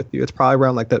honest with you. It's probably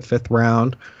around like that 5th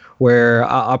round, where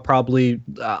I'll probably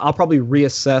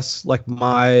reassess like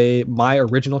my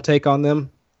original take on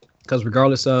them, because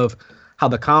regardless of how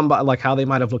the combine, like how they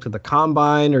might have looked at the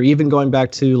combine, or even going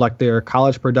back to like their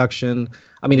college production.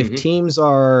 I mean, if teams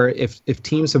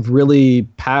have really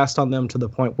passed on them to the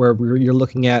point where you're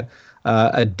looking at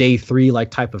a day 3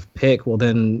 like type of pick, well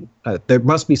then there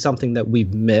must be something that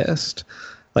we've missed.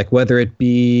 Like whether it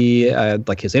be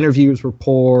like his interviews were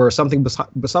poor, or something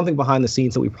behind the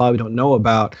scenes that we probably don't know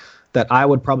about, that I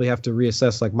would probably have to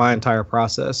reassess like my entire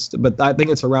process. But I think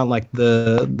it's around like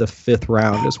the 5th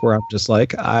round is where I'm just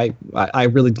like, I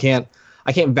really can't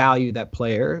value that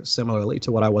player similarly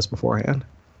to what I was beforehand.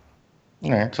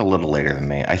 Yeah, it's a little later than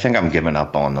me. I think I'm giving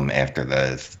up on them after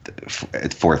the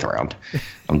 4th round.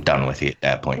 I'm done with you at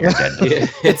that point. You're dead.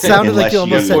 It sounded like you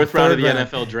almost said 4th round of the round.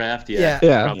 NFL draft. Yeah.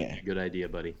 Probably a good idea,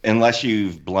 buddy. Unless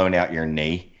you've blown out your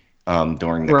knee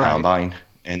during the combine,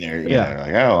 and they're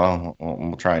like, oh, well,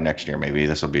 we'll try next year. Maybe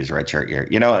this will be his redshirt year.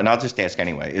 And I'll just ask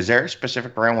anyway. Is there a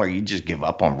specific round where you just give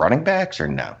up on running backs, or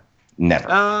no? Never.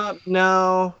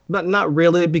 No, not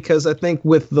really, because I think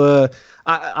with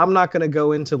I'm not going to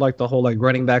go into like the whole like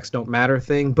running backs don't matter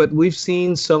thing, but we've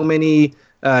seen so many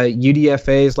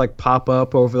UDFAs like pop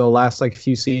up over the last like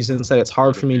few seasons that it's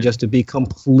hard for me just to be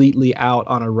completely out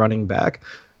on a running back,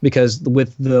 because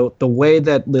with the way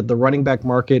that the running back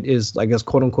market is, I guess,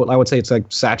 quote unquote, I would say it's like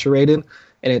saturated,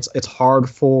 and it's hard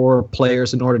for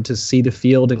players in order to see the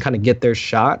field and kind of get their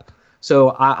shot.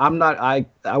 So I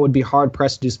would be hard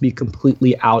pressed to just be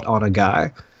completely out on a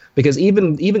guy, because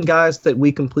even guys that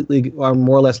we completely are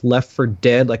more or less left for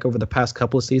dead, like over the past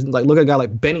couple of seasons, like look at a guy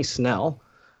like Benny Snell.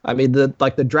 I mean, the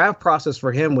draft process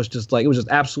for him was just like, it was just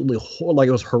absolutely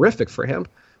it was horrific for him.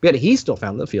 Yet he still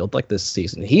found the field like this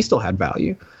season. He still had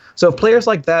value. So if players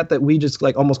like that we just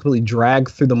like almost completely drag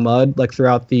through the mud like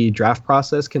throughout the draft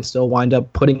process can still wind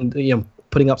up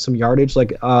putting up some yardage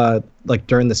like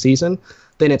during the season,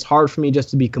 then it's hard for me just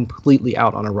to be completely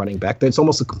out on a running back. It's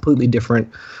almost a completely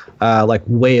different like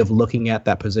way of looking at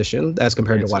that position as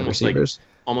compared to wide receivers.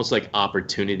 Almost like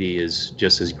opportunity is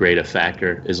just as great a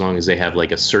factor, as long as they have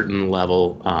like a certain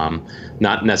level,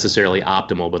 not necessarily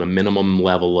optimal, but a minimum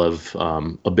level of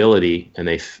ability, and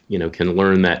they can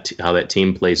learn that how that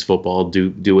team plays football,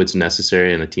 do what's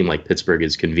necessary, and a team like Pittsburgh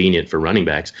is convenient for running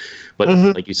backs. But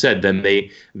like you said,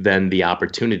 then the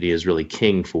opportunity is really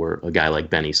king for a guy like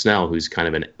Benny Snell, who's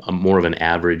kind of more of an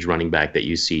average running back that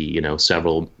you see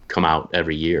several come out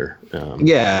every year.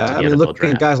 Yeah, I mean,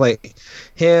 looking at guys like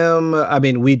him. I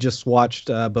mean, we just watched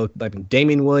both. I mean,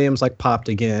 Damian Williams like popped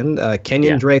again.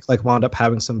 Kenyon Drake like wound up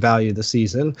having some value this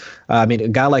season. I mean, a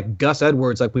guy like Gus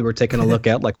Edwards, like we were taking a look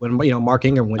at, like when Mark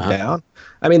Ingram went down.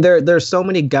 I mean, there's so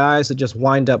many guys that just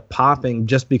wind up popping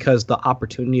just because the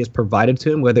opportunity is provided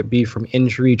to him, whether it be from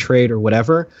injury, trade, or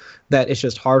whatever. That it's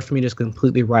just hard for me to just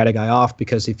completely write a guy off,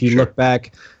 because if you look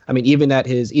back, I mean, even at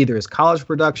his college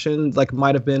production, like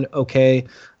might have been okay.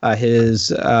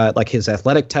 His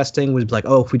athletic testing was like,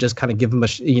 oh, if we just kind of give him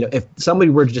if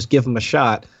somebody were to just give him a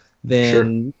shot,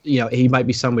 then he might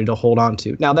be somebody to hold on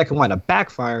to. Now that can wind up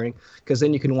backfiring, because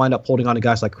then you can wind up holding on to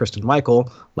guys like Christian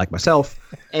Michael, like myself,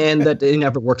 and that it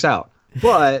never works out.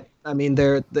 But I mean,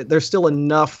 there's still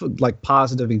enough like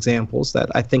positive examples that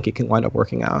I think it can wind up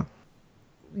working out.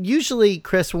 Usually,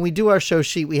 Chris, when we do our show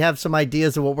sheet, we have some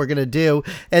ideas of what we're going to do,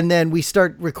 and then we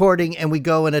start recording and we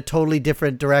go in a totally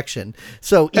different direction.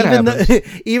 So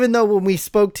even though when we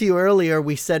spoke to you earlier,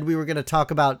 we said we were going to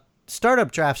talk about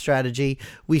startup draft strategy,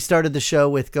 we started the show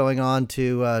with going on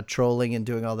to trolling and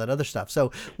doing all that other stuff.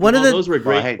 So those were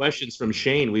great questions from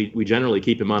Shane. We generally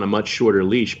keep him on a much shorter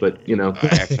leash, but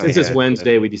since it's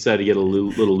Wednesday, we decided to get a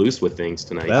little loose with things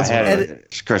tonight.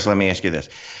 Chris, let me ask you this: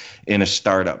 in a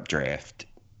startup draft,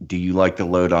 do you like to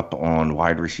load up on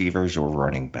wide receivers or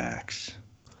running backs?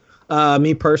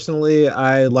 Me personally,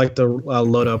 I like to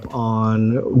load up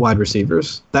on wide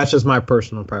receivers. That's just my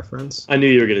personal preference. I knew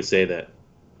you were going to say that,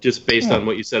 just based on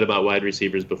what you said about wide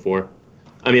receivers before.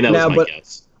 I mean, that was my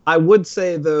guess. I would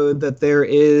say though that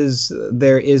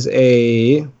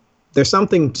there's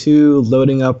something to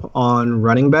loading up on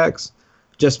running backs,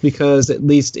 just because at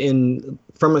least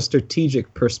from a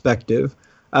strategic perspective.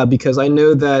 Because I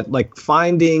know that like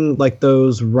finding like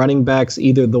those running backs,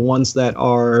 either the ones that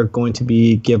are going to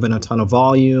be given a ton of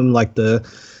volume, like the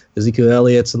Ezekiel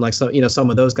Elliott's and like some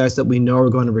of those guys that we know are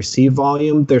going to receive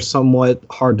volume, they're somewhat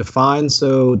hard to find.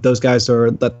 So those guys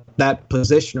are that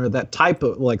position or that type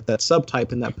of like that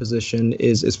subtype in that position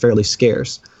is fairly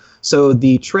scarce. So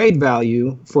the trade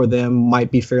value for them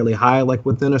might be fairly high, like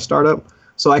within a startup.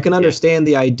 So I can understand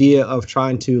the idea of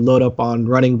trying to load up on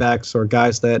running backs or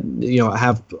guys that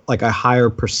have like a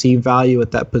higher perceived value at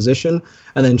that position,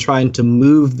 and then trying to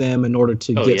move them in order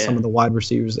to get some of the wide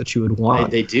receivers that you would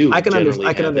want. They do. I can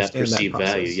understand that perceived that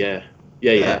value.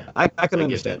 Yeah. I can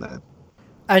understand that.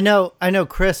 I know,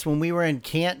 Chris, when we were in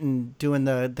Canton doing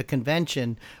the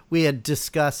convention, we had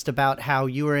discussed about how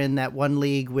you were in that one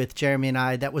league with Jeremy and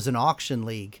I that was an auction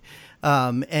league.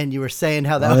 And you were saying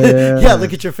how that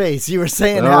look at your face. You were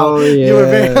saying how you were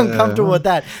very uncomfortable with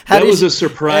that. That was a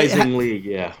surprising league,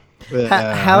 yeah.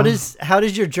 How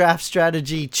does your draft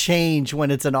strategy change when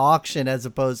it's an auction as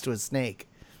opposed to a snake?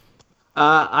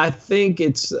 I think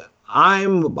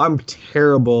I'm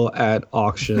terrible at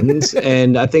auctions,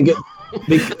 and I think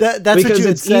that's what you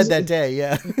had said that day,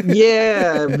 yeah.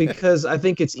 Yeah, because I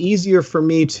think it's easier for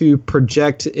me to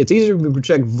project. It's easier to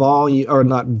project volume or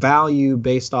not value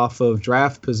based off of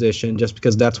draft position, just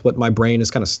because that's what my brain is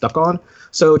kind of stuck on.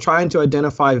 So trying to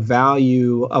identify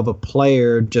value of a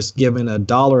player just given a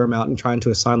dollar amount and trying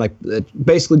to assign like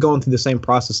basically going through the same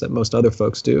process that most other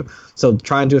folks do. So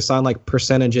trying to assign like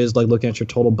percentages, like looking at your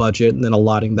total budget and then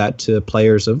allotting that to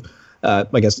players of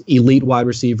I guess elite wide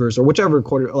receivers or whichever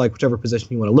position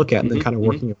you want to look at, and then kind of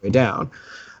working your way down.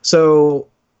 So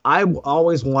I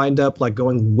always wind up like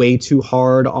going way too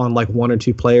hard on like one or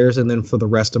two players, and then for the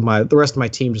rest of my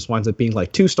team just winds up being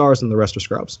like 2 stars and the rest are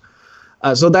scrubs.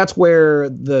 So that's where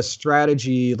the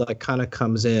strategy like kind of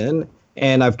comes in.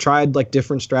 And I've tried like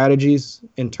different strategies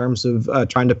in terms of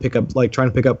trying to pick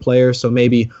up players. So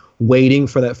maybe waiting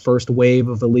for that first wave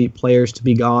of elite players to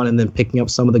be gone and then picking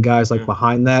up some of the guys like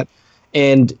behind that.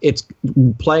 And it's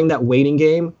playing that waiting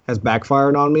game has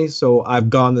backfired on me. So I've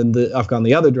gone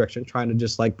the other direction, trying to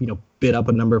just like, bid up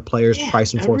a number of players,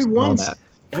 price and force and all that.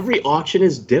 Every auction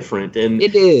is different. And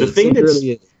it is. The thing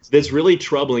that's really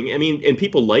troubling, I mean, and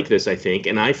people like this, I think,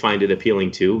 and I find it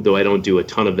appealing too, though I don't do a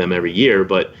ton of them every year,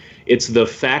 but it's the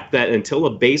fact that until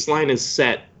a baseline is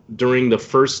set during the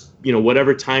first,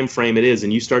 whatever time frame it is,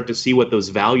 and you start to see what those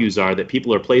values are that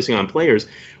people are placing on players,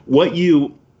 what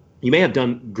you may have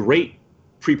done great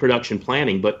pre-production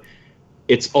planning, but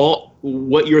it's all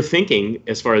what you're thinking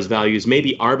as far as values may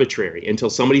be arbitrary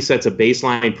until somebody sets a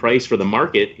baseline price for the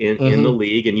market in the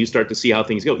league, and you start to see how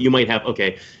things go. You might have,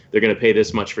 okay, they're going to pay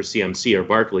this much for CMC or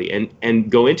Barkley,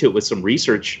 and go into it with some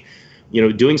research,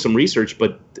 doing some research,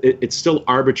 but it's still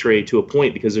arbitrary to a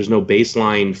point because there's no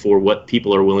baseline for what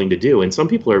people are willing to do. And some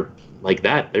people are like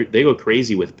that. They go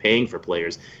crazy with paying for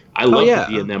players. I love to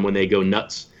be in them when they go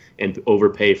nuts and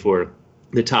overpay for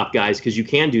the top guys, because you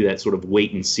can do that sort of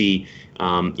wait and see,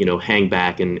 hang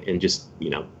back and just,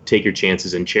 take your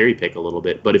chances and cherry pick a little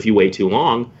bit. But if you wait too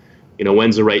long,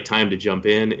 when's the right time to jump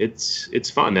in? It's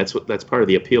fun. That's part of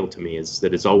the appeal to me, is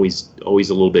that it's always a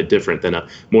little bit different than a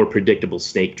more predictable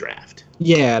snake draft.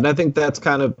 Yeah, and I think that's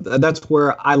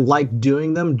where I like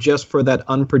doing them, just for that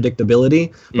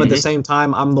unpredictability. But at the same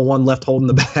time, I'm the one left holding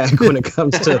the bag when it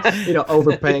comes to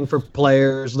overpaying for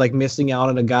players, like missing out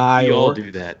on a guy. We all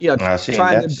do that.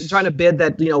 Trying to bid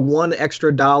that $1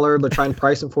 extra to try and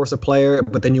price enforce a player,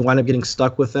 but then you wind up getting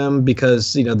stuck with them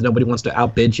because nobody wants to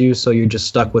outbid you, so you're just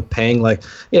stuck with paying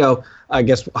I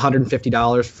guess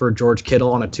 $150 for George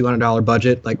Kittle on a $200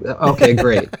 budget. Like, okay,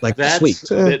 great. Like, that's sweet.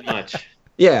 a bit much.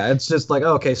 Yeah, it's just like,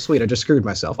 okay, sweet. I just screwed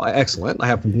myself. Excellent. I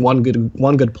have one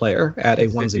good player at a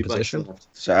onesie position.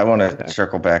 So I want to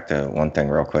circle back to one thing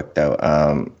real quick, though.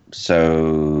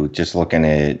 So just looking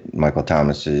at Michael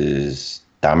Thomas's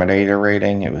Dominator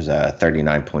rating, it was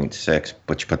 39.6,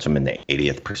 which puts him in the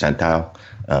 80th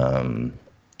percentile.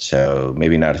 So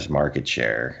maybe not his market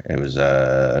share. It was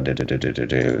I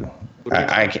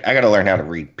got to learn how to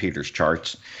read Peter's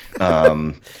charts.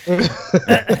 I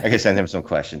can send him some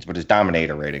questions, but his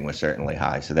Dominator rating was certainly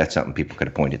high, so that's something people could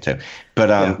have pointed to.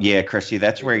 But yeah, Chrissy,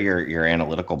 that's where your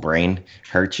analytical brain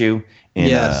hurts you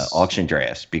in auction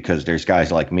drafts, because there's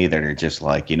guys like me that are just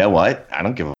like, you know what? I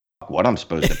don't give a fuck what I'm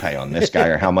supposed to pay on this guy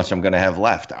or how much I'm going to have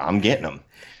left. I'm getting him.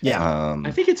 Yeah,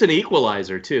 I think it's an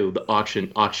equalizer too. The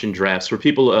auction drafts for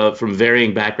people from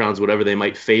varying backgrounds, whatever they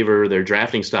might favor their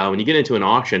drafting style. When you get into an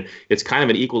auction, it's kind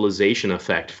of an equalization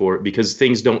effect because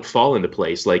things don't fall into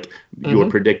place, like your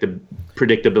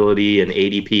predictability and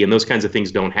ADP and those kinds of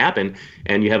things don't happen,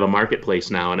 and you have a marketplace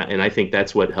now. And I think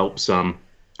that's what helps.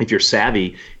 If you're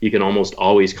savvy, you can almost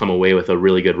always come away with a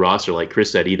really good roster. Like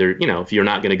Chris said, either, if you're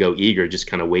not going to go eager, just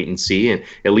kind of wait and see, and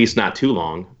at least not too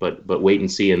long, but wait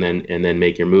and see and then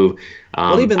make your move.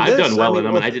 I've done well in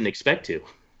them, and I didn't expect to.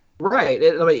 Right.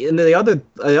 And the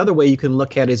other way you can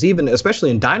look at it is, even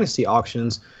especially in dynasty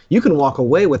auctions, you can walk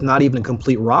away with not even a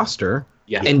complete roster.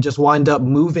 Yeah. And just wind up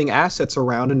moving assets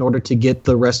around in order to get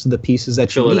the rest of the pieces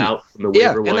that you need. Fill it out from the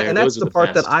waiver wire. And that's the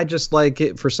part that I just like.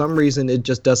 It for some reason, it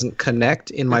just doesn't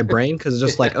connect in my brain, because it's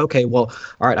just like, okay, well,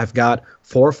 all right, I've got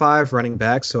 4 or 5 running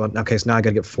backs, so now I got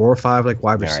to get 4 or 5 like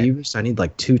wide receivers. Right. I need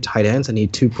like 2 tight ends. I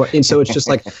need 2 and so it's just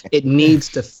like it needs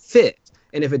to fit.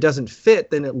 And if it doesn't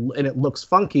fit, then it looks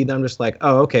funky, then I'm just like,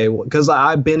 oh, okay. Because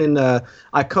I've been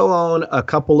I co-own a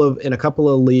couple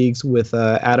of leagues with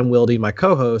Adam Wilde, my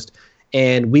co-host.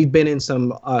 And we've been in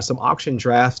some auction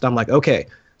drafts. I'm like, okay,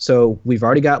 so we've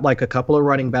already got like a couple of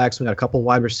running backs. We got a couple of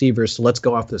wide receivers. So let's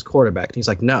go after this quarterback. And he's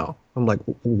like, no. I'm like,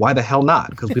 why the hell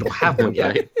not? Because we don't have one yet.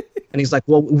 Right. And he's like,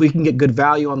 well, we can get good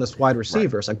value on this wide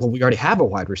receiver. Right. It's like, well, we already have a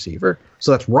wide receiver,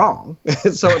 so that's wrong.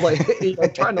 So like,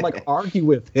 trying to like argue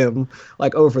with him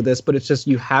like over this, but it's just,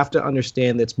 you have to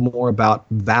understand that it's more about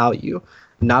value,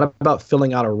 not about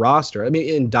filling out a roster. I mean,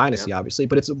 in Dynasty, obviously,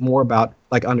 but it's more about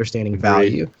like understanding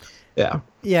value. Yeah.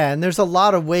 Yeah, and there's a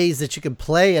lot of ways that you can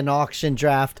play an auction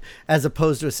draft as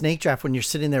opposed to a snake draft when you're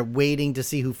sitting there waiting to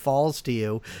see who falls to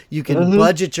you. You can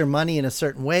budget your money in a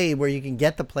certain way where you can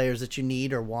get the players that you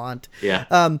need or want. Yeah.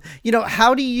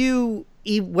 How do you,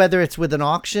 whether it's with an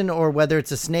auction or whether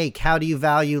it's a snake, how do you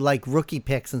value like rookie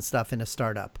picks and stuff in a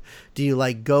startup? Do you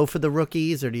like go for the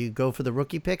rookies, or do you go for the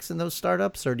rookie picks in those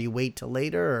startups, or do you wait till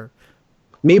later? Or?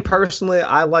 Me personally,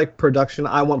 I like production.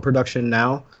 I want production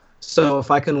now. So if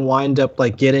I can wind up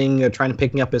like trying to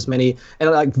picking up as many,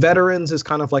 and like veterans is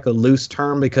kind of like a loose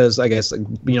term, because I guess,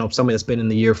 somebody that's been in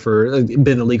the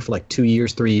league for like 2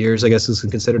 years, 3 years, I guess is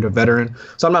considered a veteran.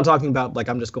 So I'm not talking about like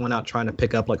I'm just going out trying to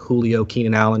pick up like Julio,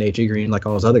 Keenan Allen, AJ Green, like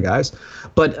all those other guys.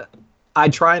 But I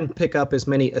try and pick up as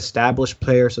many established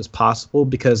players as possible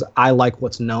because I like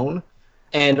what's known.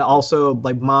 And also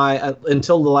like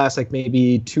until the last like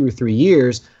maybe 2 or 3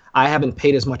 years, I haven't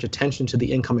paid as much attention to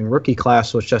the incoming rookie class.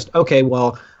 So it's just, okay,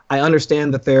 well, I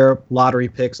understand that they're lottery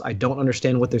picks. I don't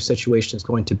understand what their situation is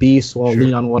going to be. So I'll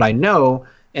lean on what I know,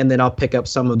 and then I'll pick up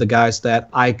some of the guys that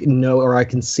I know or I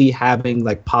can see having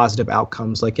like positive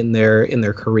outcomes like in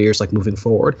their careers, like moving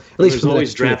forward. At least there's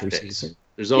always draft picks.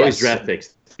 There's always draft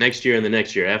picks next year and the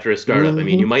next year after a startup. I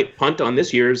mean, you might punt on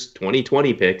this year's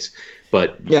 2020 picks,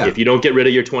 but if you don't get rid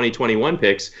of your 2021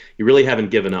 picks, you really haven't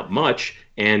given up much.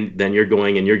 And then you're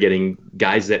going and you're getting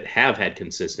guys that have had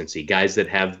consistency, guys that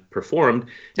have performed.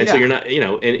 And so you're not,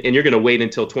 and you're going to wait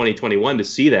until 2021 to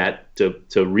see that,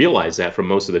 to realize that from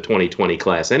most of the 2020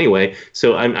 class anyway.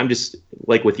 So I'm just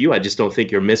like with you, I just don't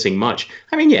think you're missing much.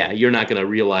 I mean, you're not going to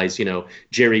realize,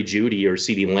 Jerry Jeudy or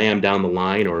CeeDee Lamb down the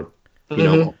line, or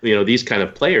these kind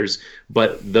of players,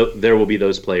 but there will be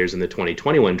those players in the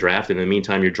 2021 draft. In the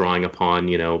meantime, you're drawing upon,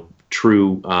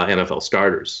 true NFL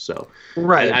starters. So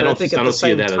right. I don't see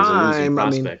that as a losing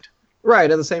prospect.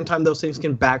 Right. At the same time, those things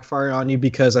can backfire on you,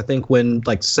 because I think when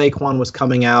like Saquon was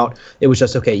coming out, it was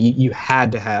just, okay, you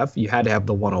had to have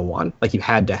the 101, like you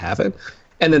had to have it.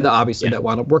 And then obviously that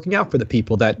wound up working out for the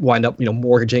people that wind up,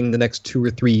 mortgaging the next 2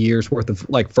 or 3 years worth of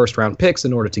like first round picks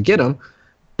in order to get them.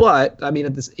 But I mean,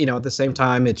 at the same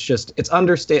time, it's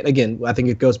understand. Again, I think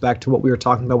it goes back to what we were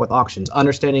talking about with auctions,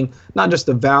 understanding not just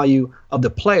the value of the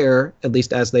player, at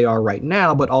least as they are right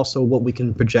now, but also what we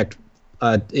can project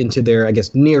into their, I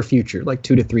guess, near future, like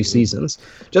 2 to 3 seasons,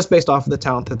 just based off of the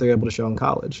talent that they're able to show in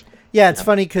college. Yeah, it's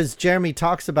funny because Jeremy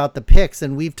talks about the picks,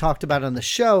 and we've talked about on the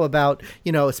show about,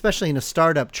 especially in a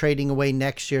startup, trading away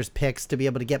next year's picks to be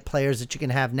able to get players that you can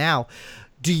have now.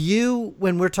 Do you,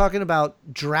 when we're talking about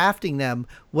drafting them,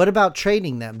 what about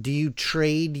trading them? Do you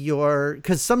trade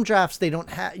because some drafts they don't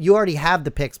have, you already have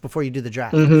the picks before you do the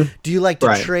draft. Mm-hmm. Do you like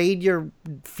to trade your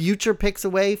future picks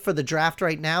away for the draft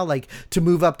right now, like to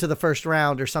move up to the first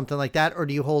round or something like that? Or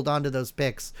do you hold on to those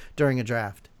picks during a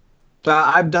draft?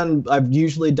 I've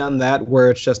usually done that, where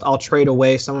it's just I'll trade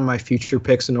away some of my future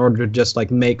picks in order to just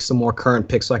like make some more current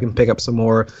picks so I can pick up some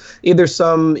more, either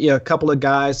a couple of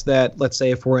guys that, let's say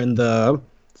if we're in the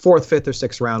 4th, 5th, or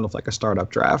 6th round of like a startup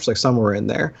draft, like somewhere in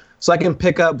there. So I can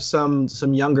pick up some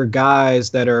younger guys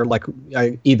that are like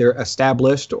either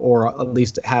established or at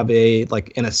least have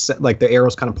like the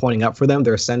arrow's kind of pointing up for them.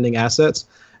 They're ascending assets.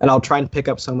 And I'll try and pick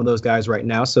up some of those guys right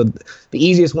now. So the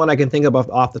easiest one I can think of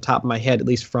off the top of my head, at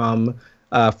least from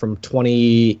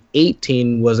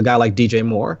 2018, was a guy like DJ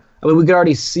Moore. I mean, we could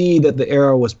already see that the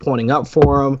arrow was pointing up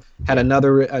for him. Had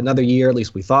another year, at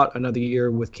least we thought another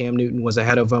year with Cam Newton was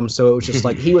ahead of him. So it was just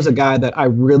like he was a guy that I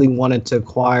really wanted to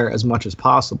acquire as much as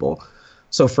possible.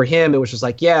 So for him, it was just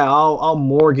like, yeah, I'll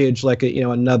mortgage like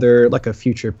another like a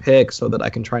future pick so that I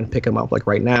can try and pick him up like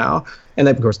right now. And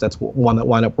then of course that's one that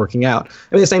wound up working out.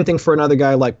 I mean, the same thing for another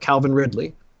guy like Calvin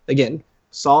Ridley. Again,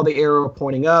 saw the arrow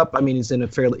pointing up. I mean, he's in a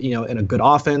fairly in a good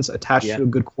offense, attached to a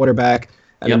good quarterback.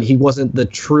 I mean, he wasn't the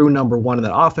true number one in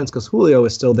that offense because Julio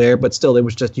is still there, but still, it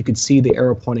was just you could see the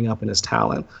arrow pointing up in his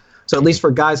talent. So at least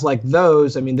for guys like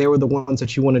those, I mean, they were the ones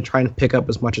that you want to try and pick up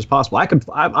as much as possible.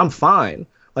 I'm fine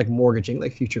like mortgaging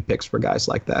like future picks for guys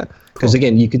like that because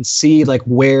again, you can see like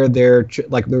where their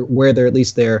at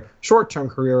least their short-term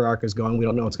career arc is going. We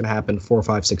don't know what's going to happen 4,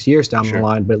 5, 6 years down the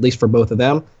line, but at least for both of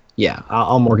them. Yeah,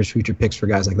 I'll mortgage future picks for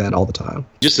guys like that all the time.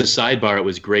 Just a sidebar, it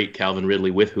was great, Calvin Ridley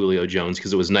with Julio Jones,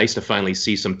 because it was nice to finally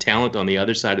see some talent on the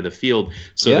other side of the field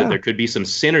so that there could be some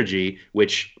synergy,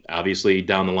 which obviously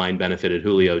down the line benefited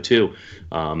Julio too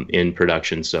in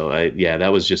production. So,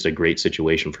 that was just a great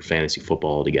situation for fantasy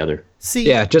football altogether.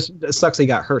 Just it sucks he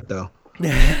got hurt, though.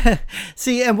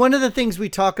 See, and one of the things we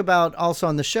talk about also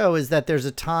on the show is that there's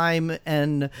a time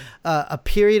and a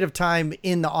period of time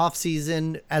in the off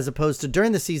season as opposed to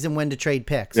during the season when to trade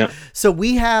picks. Yeah. So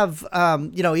we have,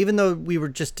 even though we were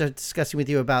just discussing with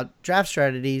you about draft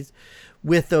strategies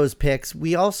with those picks,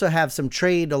 we also have some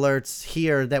trade alerts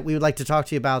here that we would like to talk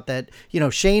to you about that,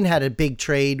 Shane had a big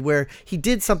trade where he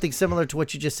did something similar to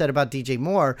what you just said about DJ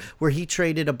Moore, where he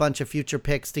traded a bunch of future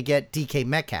picks to get DK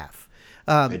Metcalf.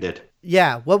 I did.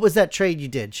 Yeah. What was that trade you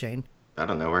did, Shane? I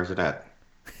don't know. Where's it at?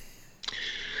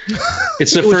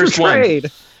 It's the first one.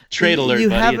 Trade alert, you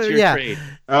buddy. It's your trade.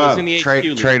 Oh,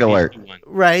 trade alert.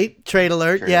 Right. Trade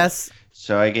alert. Yes.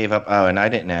 So I gave up. Oh, and I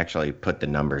didn't actually put the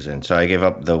numbers in. So I gave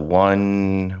up the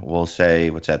one, we'll say,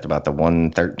 what's that, about the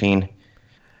 113?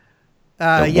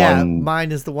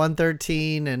 Mine is the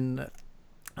 113, and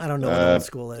I don't know what old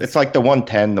school is. It's like the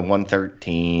 110, the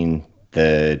 113,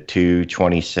 the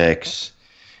 226,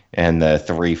 and the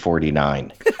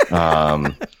 349.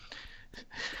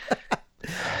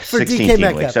 For 16 DK team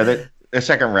Metcalf. league. So the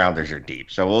second rounders are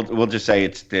deep. So we'll just say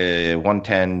it's the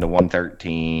 110, the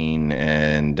 113,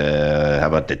 and how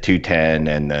about the 210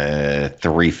 and the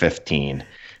 315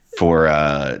 for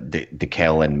the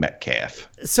Kalen Metcalf.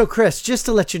 So Chris, just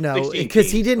to let you know,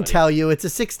 because he didn't tell you, it's a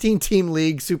 16-team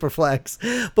league, super flex.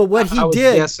 But what he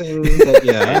did, guessing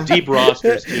that, deep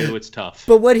rosters too, it's tough.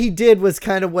 But what he did was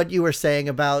kind of what you were saying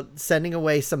about sending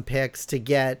away some picks to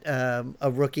get a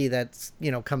rookie that's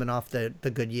coming off the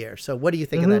good year. So what do you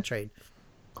think of that trade?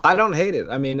 I don't hate it.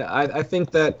 I mean, I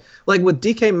think that like with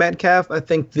DK Metcalf, I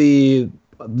think the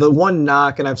one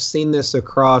knock, and I've seen this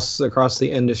across the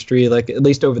industry, like at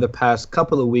least over the past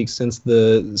couple of weeks since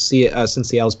since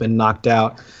Seattle's been knocked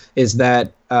out, is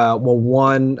that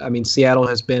Seattle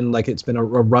has been it's been a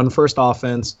run first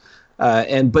offense,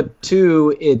 but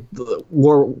two,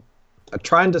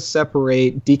 trying to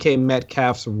separate DK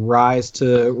Metcalf's rise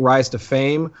to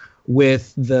fame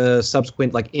with the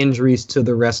subsequent like injuries to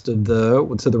the rest of the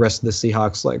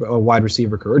Seahawks, like a wide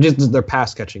receiver crew or just their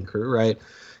pass catching crew, right?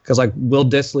 Because like Will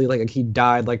Dissly, like he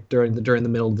died like during the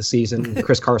middle of the season.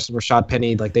 Chris Carson, Rashad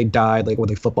Penny, like they died like when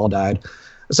the football died.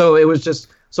 So it was just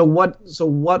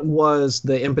what was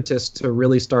the impetus to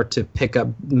really start to pick up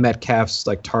Metcalf's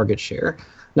like target share?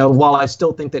 Now, while I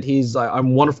still think that he's a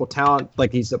wonderful talent,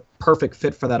 like he's a perfect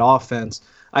fit for that offense,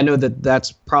 I know that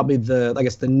that's probably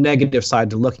the negative side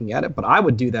to looking at it. But I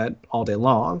would do that all day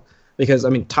long because I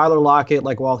mean Tyler Lockett,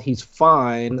 like while he's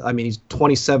fine, I mean he's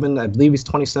 27, I believe he's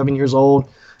 27 years old.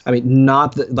 I mean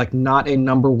not a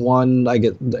number one.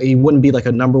 He wouldn't be like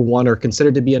a number one or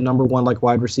considered to be a number one like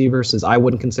wide receiver, since I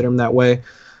wouldn't consider him that way.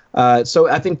 So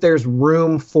I think there's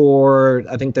plenty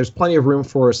of room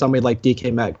for somebody like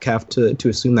DK Metcalf to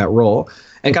assume that role.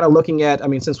 And kind of looking at, I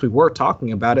mean, since we were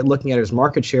talking about it, looking at his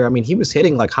market share, I mean, he was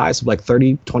hitting like highs of like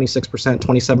 30, 26%,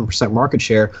 27% market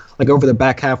share, like over the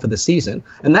back half of the season.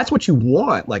 And that's what you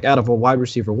want, like out of a wide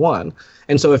receiver one.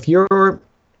 And so if you're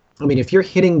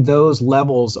hitting those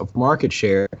levels of market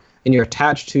share and you're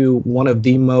attached to one of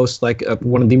the most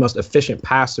efficient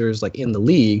passers like in the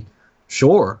league,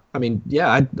 sure. I mean,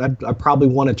 yeah, I probably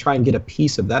want to try and get a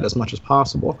piece of that as much as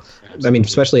possible. Absolutely. I mean,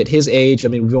 especially at his age. I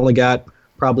mean, we've only got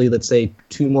probably, let's say,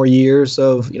 2 more years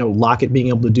of, Lockett being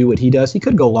able to do what he does. He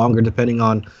could go longer depending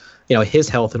on, his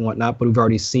health and whatnot, but we've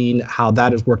already seen how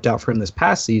that has worked out for him this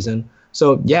past season.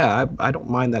 So, yeah, I don't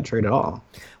mind that trade at all.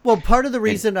 Well, part of the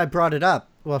reason I brought it up,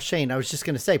 well, Shane, I was just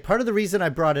going to say, part of the reason I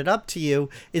brought it up to you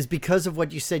is because of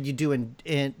what you said you do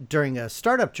during a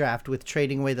startup draft with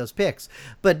trading away those picks.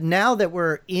 But now that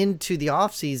we're into the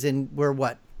offseason,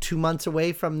 we're 2 months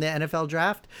away from the NFL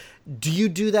draft. Do you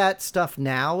do that stuff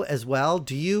now as well?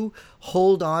 Do you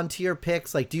hold on to your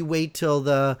picks? Like, do you wait till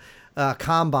the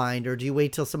combine, or do you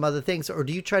wait till some other things, or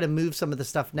do you try to move some of the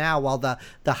stuff now while the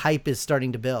hype is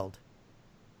starting to build?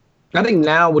 I think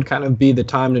now would kind of be the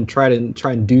time to try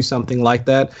and do something like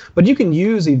that. But you can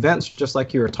use events just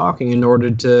like you were talking in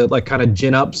order to like kind of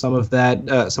gin up some of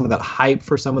that hype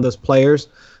for some of those players.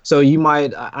 So you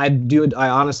might, I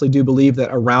honestly do believe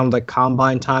that around like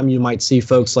combine time, you might see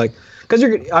folks like, because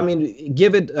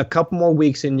give it a couple more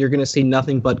weeks and you're going to see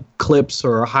nothing but clips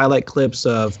or highlight clips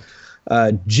of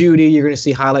Judy. You're going to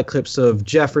see highlight clips of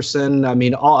Jefferson.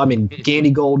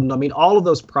 Gandy Golden. I mean, all of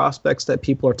those prospects that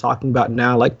people are talking about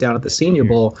now, like down at the Senior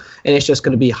Bowl, and it's just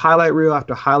going to be highlight reel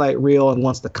after highlight reel. And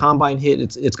once the combine hit,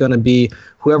 it's going to be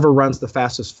whoever runs the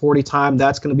fastest 40 time.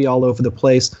 That's going to be all over the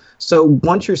place. So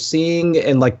once you're seeing,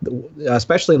 and like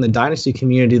especially in the dynasty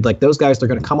community, like those guys, they're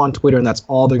going to come on Twitter, and that's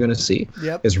all they're going to see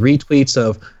is retweets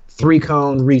of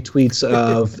 3-cone retweets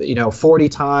of 40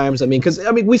 times. Because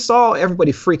we saw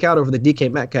everybody freak out over the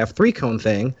DK Metcalf 3-cone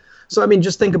thing. So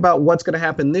just think about what's going to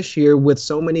happen this year with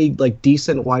so many like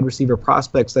decent wide receiver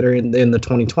prospects that are in the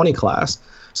 2020 class.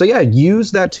 So yeah,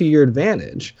 use that to your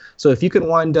advantage. So if you can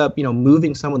wind up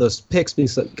moving some of those picks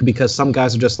because some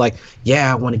guys are just like,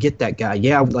 yeah, I want to get that guy.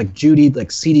 Yeah, like Judy, like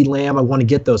CeeDee Lamb, I want to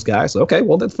get those guys. Okay,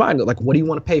 well that's fine. Like, what do you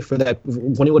want to pay for that?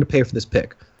 What do you want to pay for this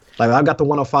pick? Like, I've got the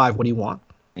 105. What do you want?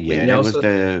 Yeah, it was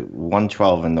the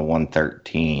 112 and the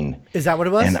 113. Is that what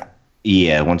it was? And,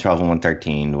 yeah, 112 and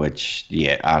 113, which,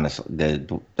 yeah, honestly,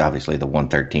 obviously the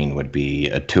 113 would be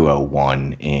a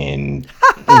 201 in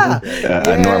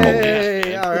a normal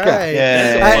league. All right.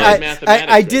 Yeah.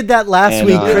 I did that last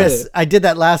week, Chris. I did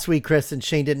that last week, Chris, and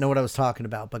Shane didn't know what I was talking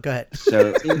about, but go ahead.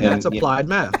 So that's applied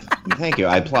math. Thank you.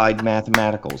 I applied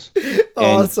mathematicals.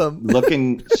 Awesome.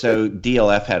 So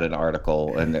DLF had an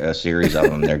article and a series of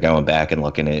them. They're going back and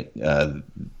looking at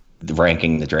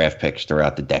ranking the draft picks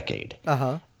throughout the decade.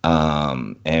 Uh-huh.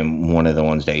 And one of the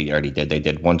ones they already did, they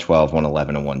did 112,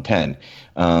 111, and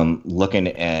 110. Looking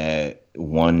at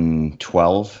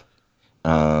 112,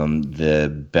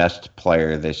 the best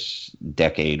player this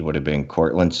decade would have been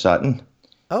Cortland Sutton.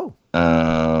 Oh.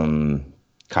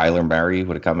 Kyler Murray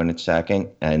would have come in at second.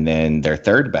 And then the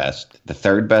third best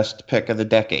pick of the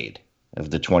decade of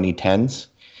the 2010s,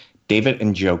 David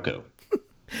Njoku.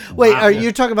 Wait, are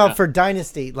you talking about for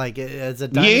Dynasty, like as a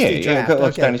Dynasty draft? Yeah,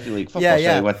 it's Dynasty League football. Yeah.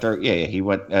 So he went through, he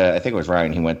went, I think it was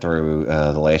Ryan, he went through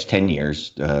the last 10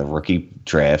 years, rookie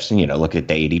drafts, and, look at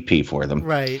the ADP for them.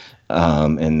 Right.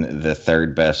 And the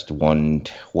third best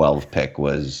 112 pick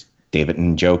was David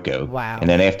Njoku. Wow. And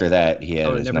then after that, he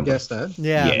had his never number. Guessed that.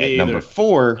 Yeah. Number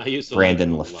 4,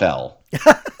 Brandon LaFell.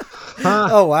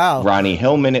 Oh, wow. Ronnie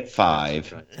Hillman at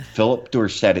 5, right. Philip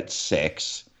Dorsett at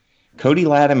 6. Cody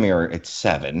Latimer at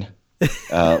 7,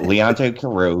 Leonte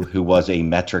Carroo, who was a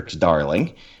metrics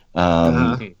darling,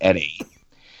 at 8,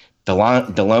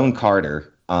 DeLone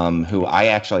Carter, who I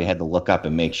actually had to look up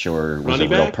and make sure was a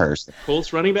real person.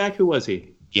 Colts running back? Who was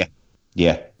he?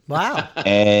 Yeah. Wow.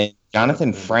 And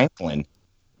Jonathan Franklin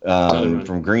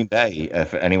from Green Bay,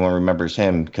 if anyone remembers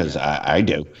him, because I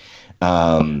do.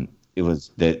 It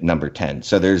was the number 10.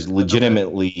 So there's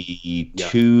legitimately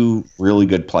two really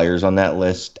good players on that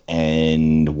list,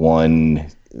 and one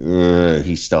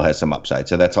he still has some upside.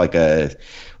 So that's like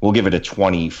we'll give it a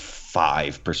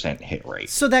 25% hit rate.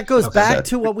 So that goes back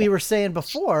to what we were saying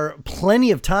before.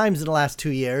 Plenty of times in the last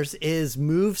 2 years is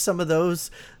move some of those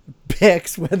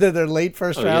picks, whether they're late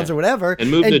first rounds or whatever,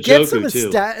 and move get some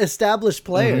established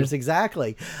players.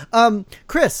 Exactly.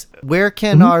 Chris, where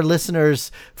can our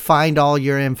listeners find all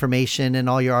your information and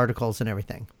all your articles and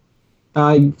everything?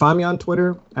 Find me on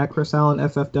Twitter at Chris Allen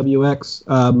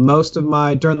FFWX. Most of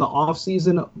during the off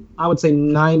season, I would say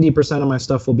 90% of my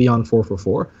stuff will be on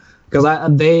 4for4,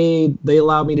 because they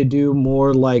allow me to do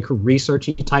more like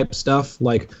researchy type stuff,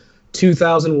 like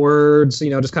 2,000 words,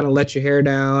 just kind of let your hair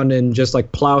down and just like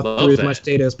plow through as much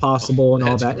data as possible and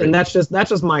all that. Great. And that's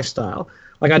just my style.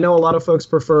 Like, I know a lot of folks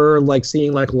prefer like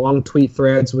seeing like long tweet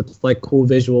threads with like cool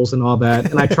visuals and all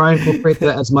that. And I try and incorporate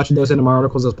that as much of those into my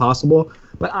articles as possible.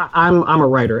 But I'm a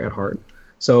writer at heart.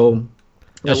 So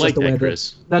I like that,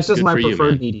 Chris. That's just my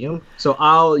preferred medium.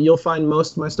 So you'll find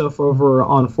most of my stuff over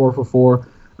on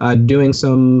 4for4, doing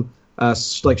some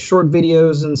like short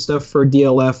videos and stuff for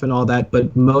DLF and all that,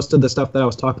 but most of the stuff that I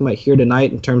was talking about here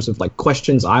tonight in terms of like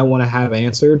questions I want to have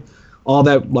answered, all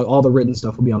that, like all the written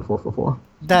stuff will be on 4for4.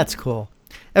 That's cool.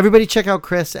 Everybody check out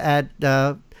Chris at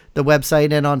the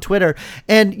website and on Twitter.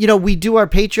 And, we do our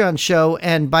Patreon show.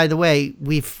 And by the way,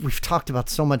 we've talked about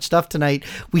so much stuff tonight.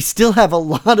 We still have a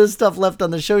lot of stuff left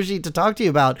on the show sheet to talk to you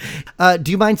about.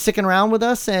 Do you mind sticking around with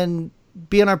us and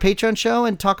be on our Patreon show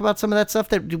and talk about some of that stuff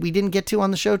that we didn't get to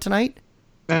on the show tonight?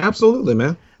 Absolutely,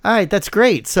 man. All right, that's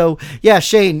great. So yeah,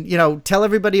 Shane, tell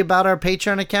everybody about our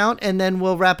Patreon account, and then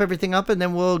we'll wrap everything up, and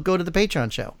then we'll go to the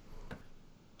Patreon show.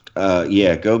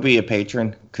 Go be a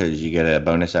patron, because you get a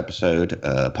bonus episode,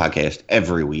 podcast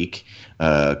every week,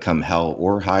 come hell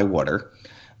or high water.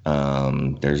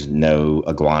 There's no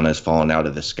iguanas falling out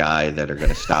of the sky that are going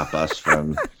to stop us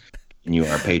from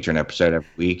our patron episode every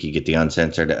week. You get the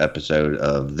uncensored episode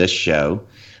of this show,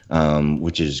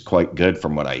 which is quite good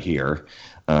from what I hear.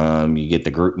 You get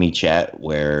the group me chat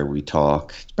where we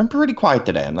talk. It's been pretty quiet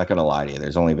today. I'm not going to lie to you.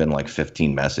 There's only been like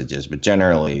 15 messages, but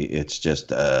generally it's just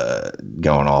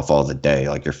going off all the day.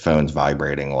 Like your phone's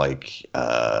vibrating like,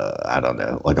 I don't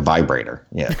know, like a vibrator.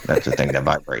 Yeah, that's the thing that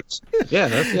vibrates.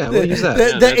 We'll use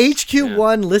that. The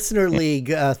HQ1 Listener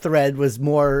League thread was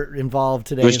more involved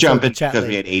today. It was jumping because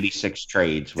we had 86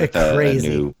 trades with a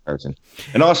new person.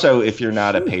 And also, if you're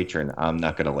not a patron, I'm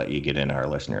not going to let you get in our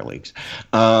Listener Leagues.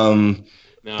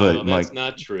 No, that's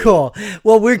not true. Cool.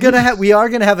 Well, we are gonna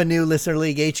have a new Listener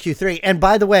League HQ3. And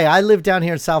by the way, I live down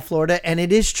here in South Florida, and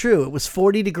it is true. It was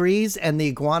 40 degrees, and the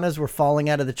iguanas were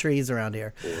falling out of the trees around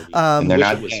here. And they're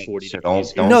not dead. 40 so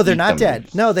no, they're not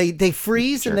dead. No, they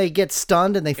freeze and they get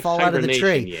stunned and they fall out of the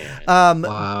tree. Yeah.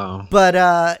 Wow. But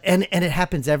and it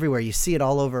happens everywhere. You see it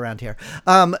all over around here.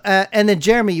 And then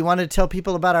Jeremy, you wanted to tell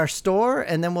people about our store,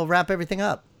 and then we'll wrap everything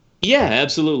up. Yeah,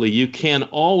 absolutely. You can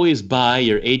always buy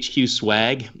your HQ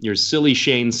swag, your silly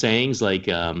Shane sayings like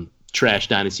Trash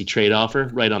Dynasty Trade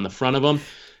Offer right on the front of them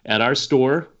at our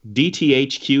store,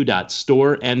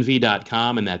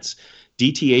 dthq.storenvy.com, and that's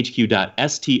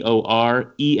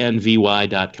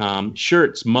dthq.storenvy.com.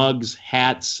 Shirts, mugs,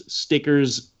 hats,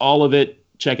 stickers, all of it.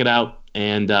 Check it out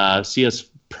and see us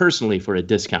personally for a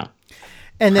discount.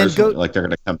 And then go like they're going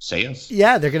to come see us.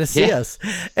 Yeah, they're going to see us.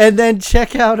 And then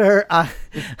check out our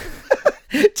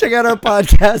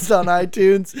podcast on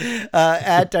iTunes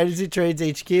at Dynasty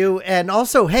Trades HQ. And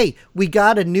also, hey, we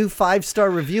got a new 5-star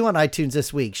review on iTunes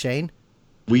this week, Shane.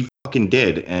 We fucking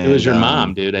did. And it was your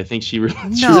mom, dude. I think she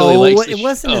really likes it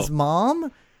wasn't his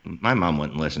mom. My mom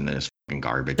wouldn't listen to this fucking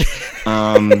garbage.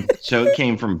 So it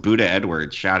came from Buddha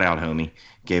Edwards. Shout out, homie.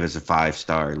 Gave us a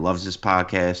 5-star. Loves this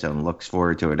podcast and looks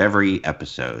forward to it every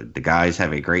episode. The guys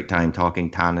have a great time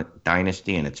talking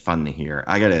Dynasty, and it's fun to hear.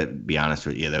 I gotta be honest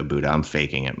with you though, Buddha, I'm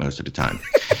faking it most of the time.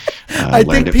 I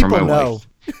think people know.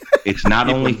 It's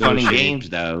not only fun in games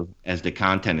though, as the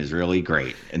content is really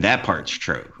great, and that part's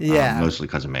true. Yeah, mostly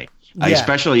because of me. Yeah. I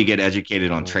especially get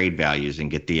educated on trade values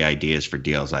and get the ideas for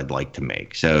deals I'd like to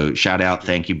make. So shout out.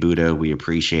 Thank you, Buddha. We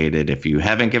appreciate it. If you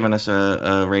haven't given us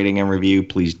a rating and review,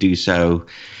 please do so.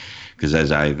 Because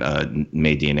as I've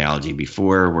made the analogy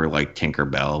before, we're like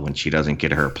Tinkerbell. When she doesn't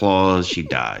get her applause, she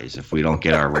dies. If we don't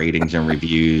get our ratings and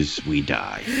reviews, we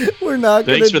die. We're not.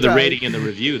 Thanks for the rating and the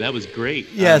review. That was great.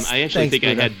 Yes, I actually think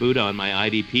Buddha. I had Buddha on my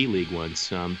IDP league once.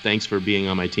 Thanks for being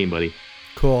on my team, buddy.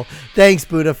 Cool. Thanks,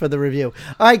 Buddha, for the review.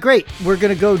 All right, great. We're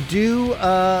going to go do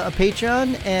a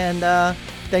Patreon, and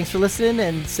thanks for listening,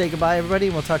 and say goodbye, everybody,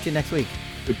 and we'll talk to you next week.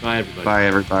 Goodbye, everybody. Bye,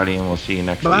 everybody, and we'll see you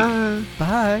next week. Bye.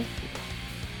 Bye.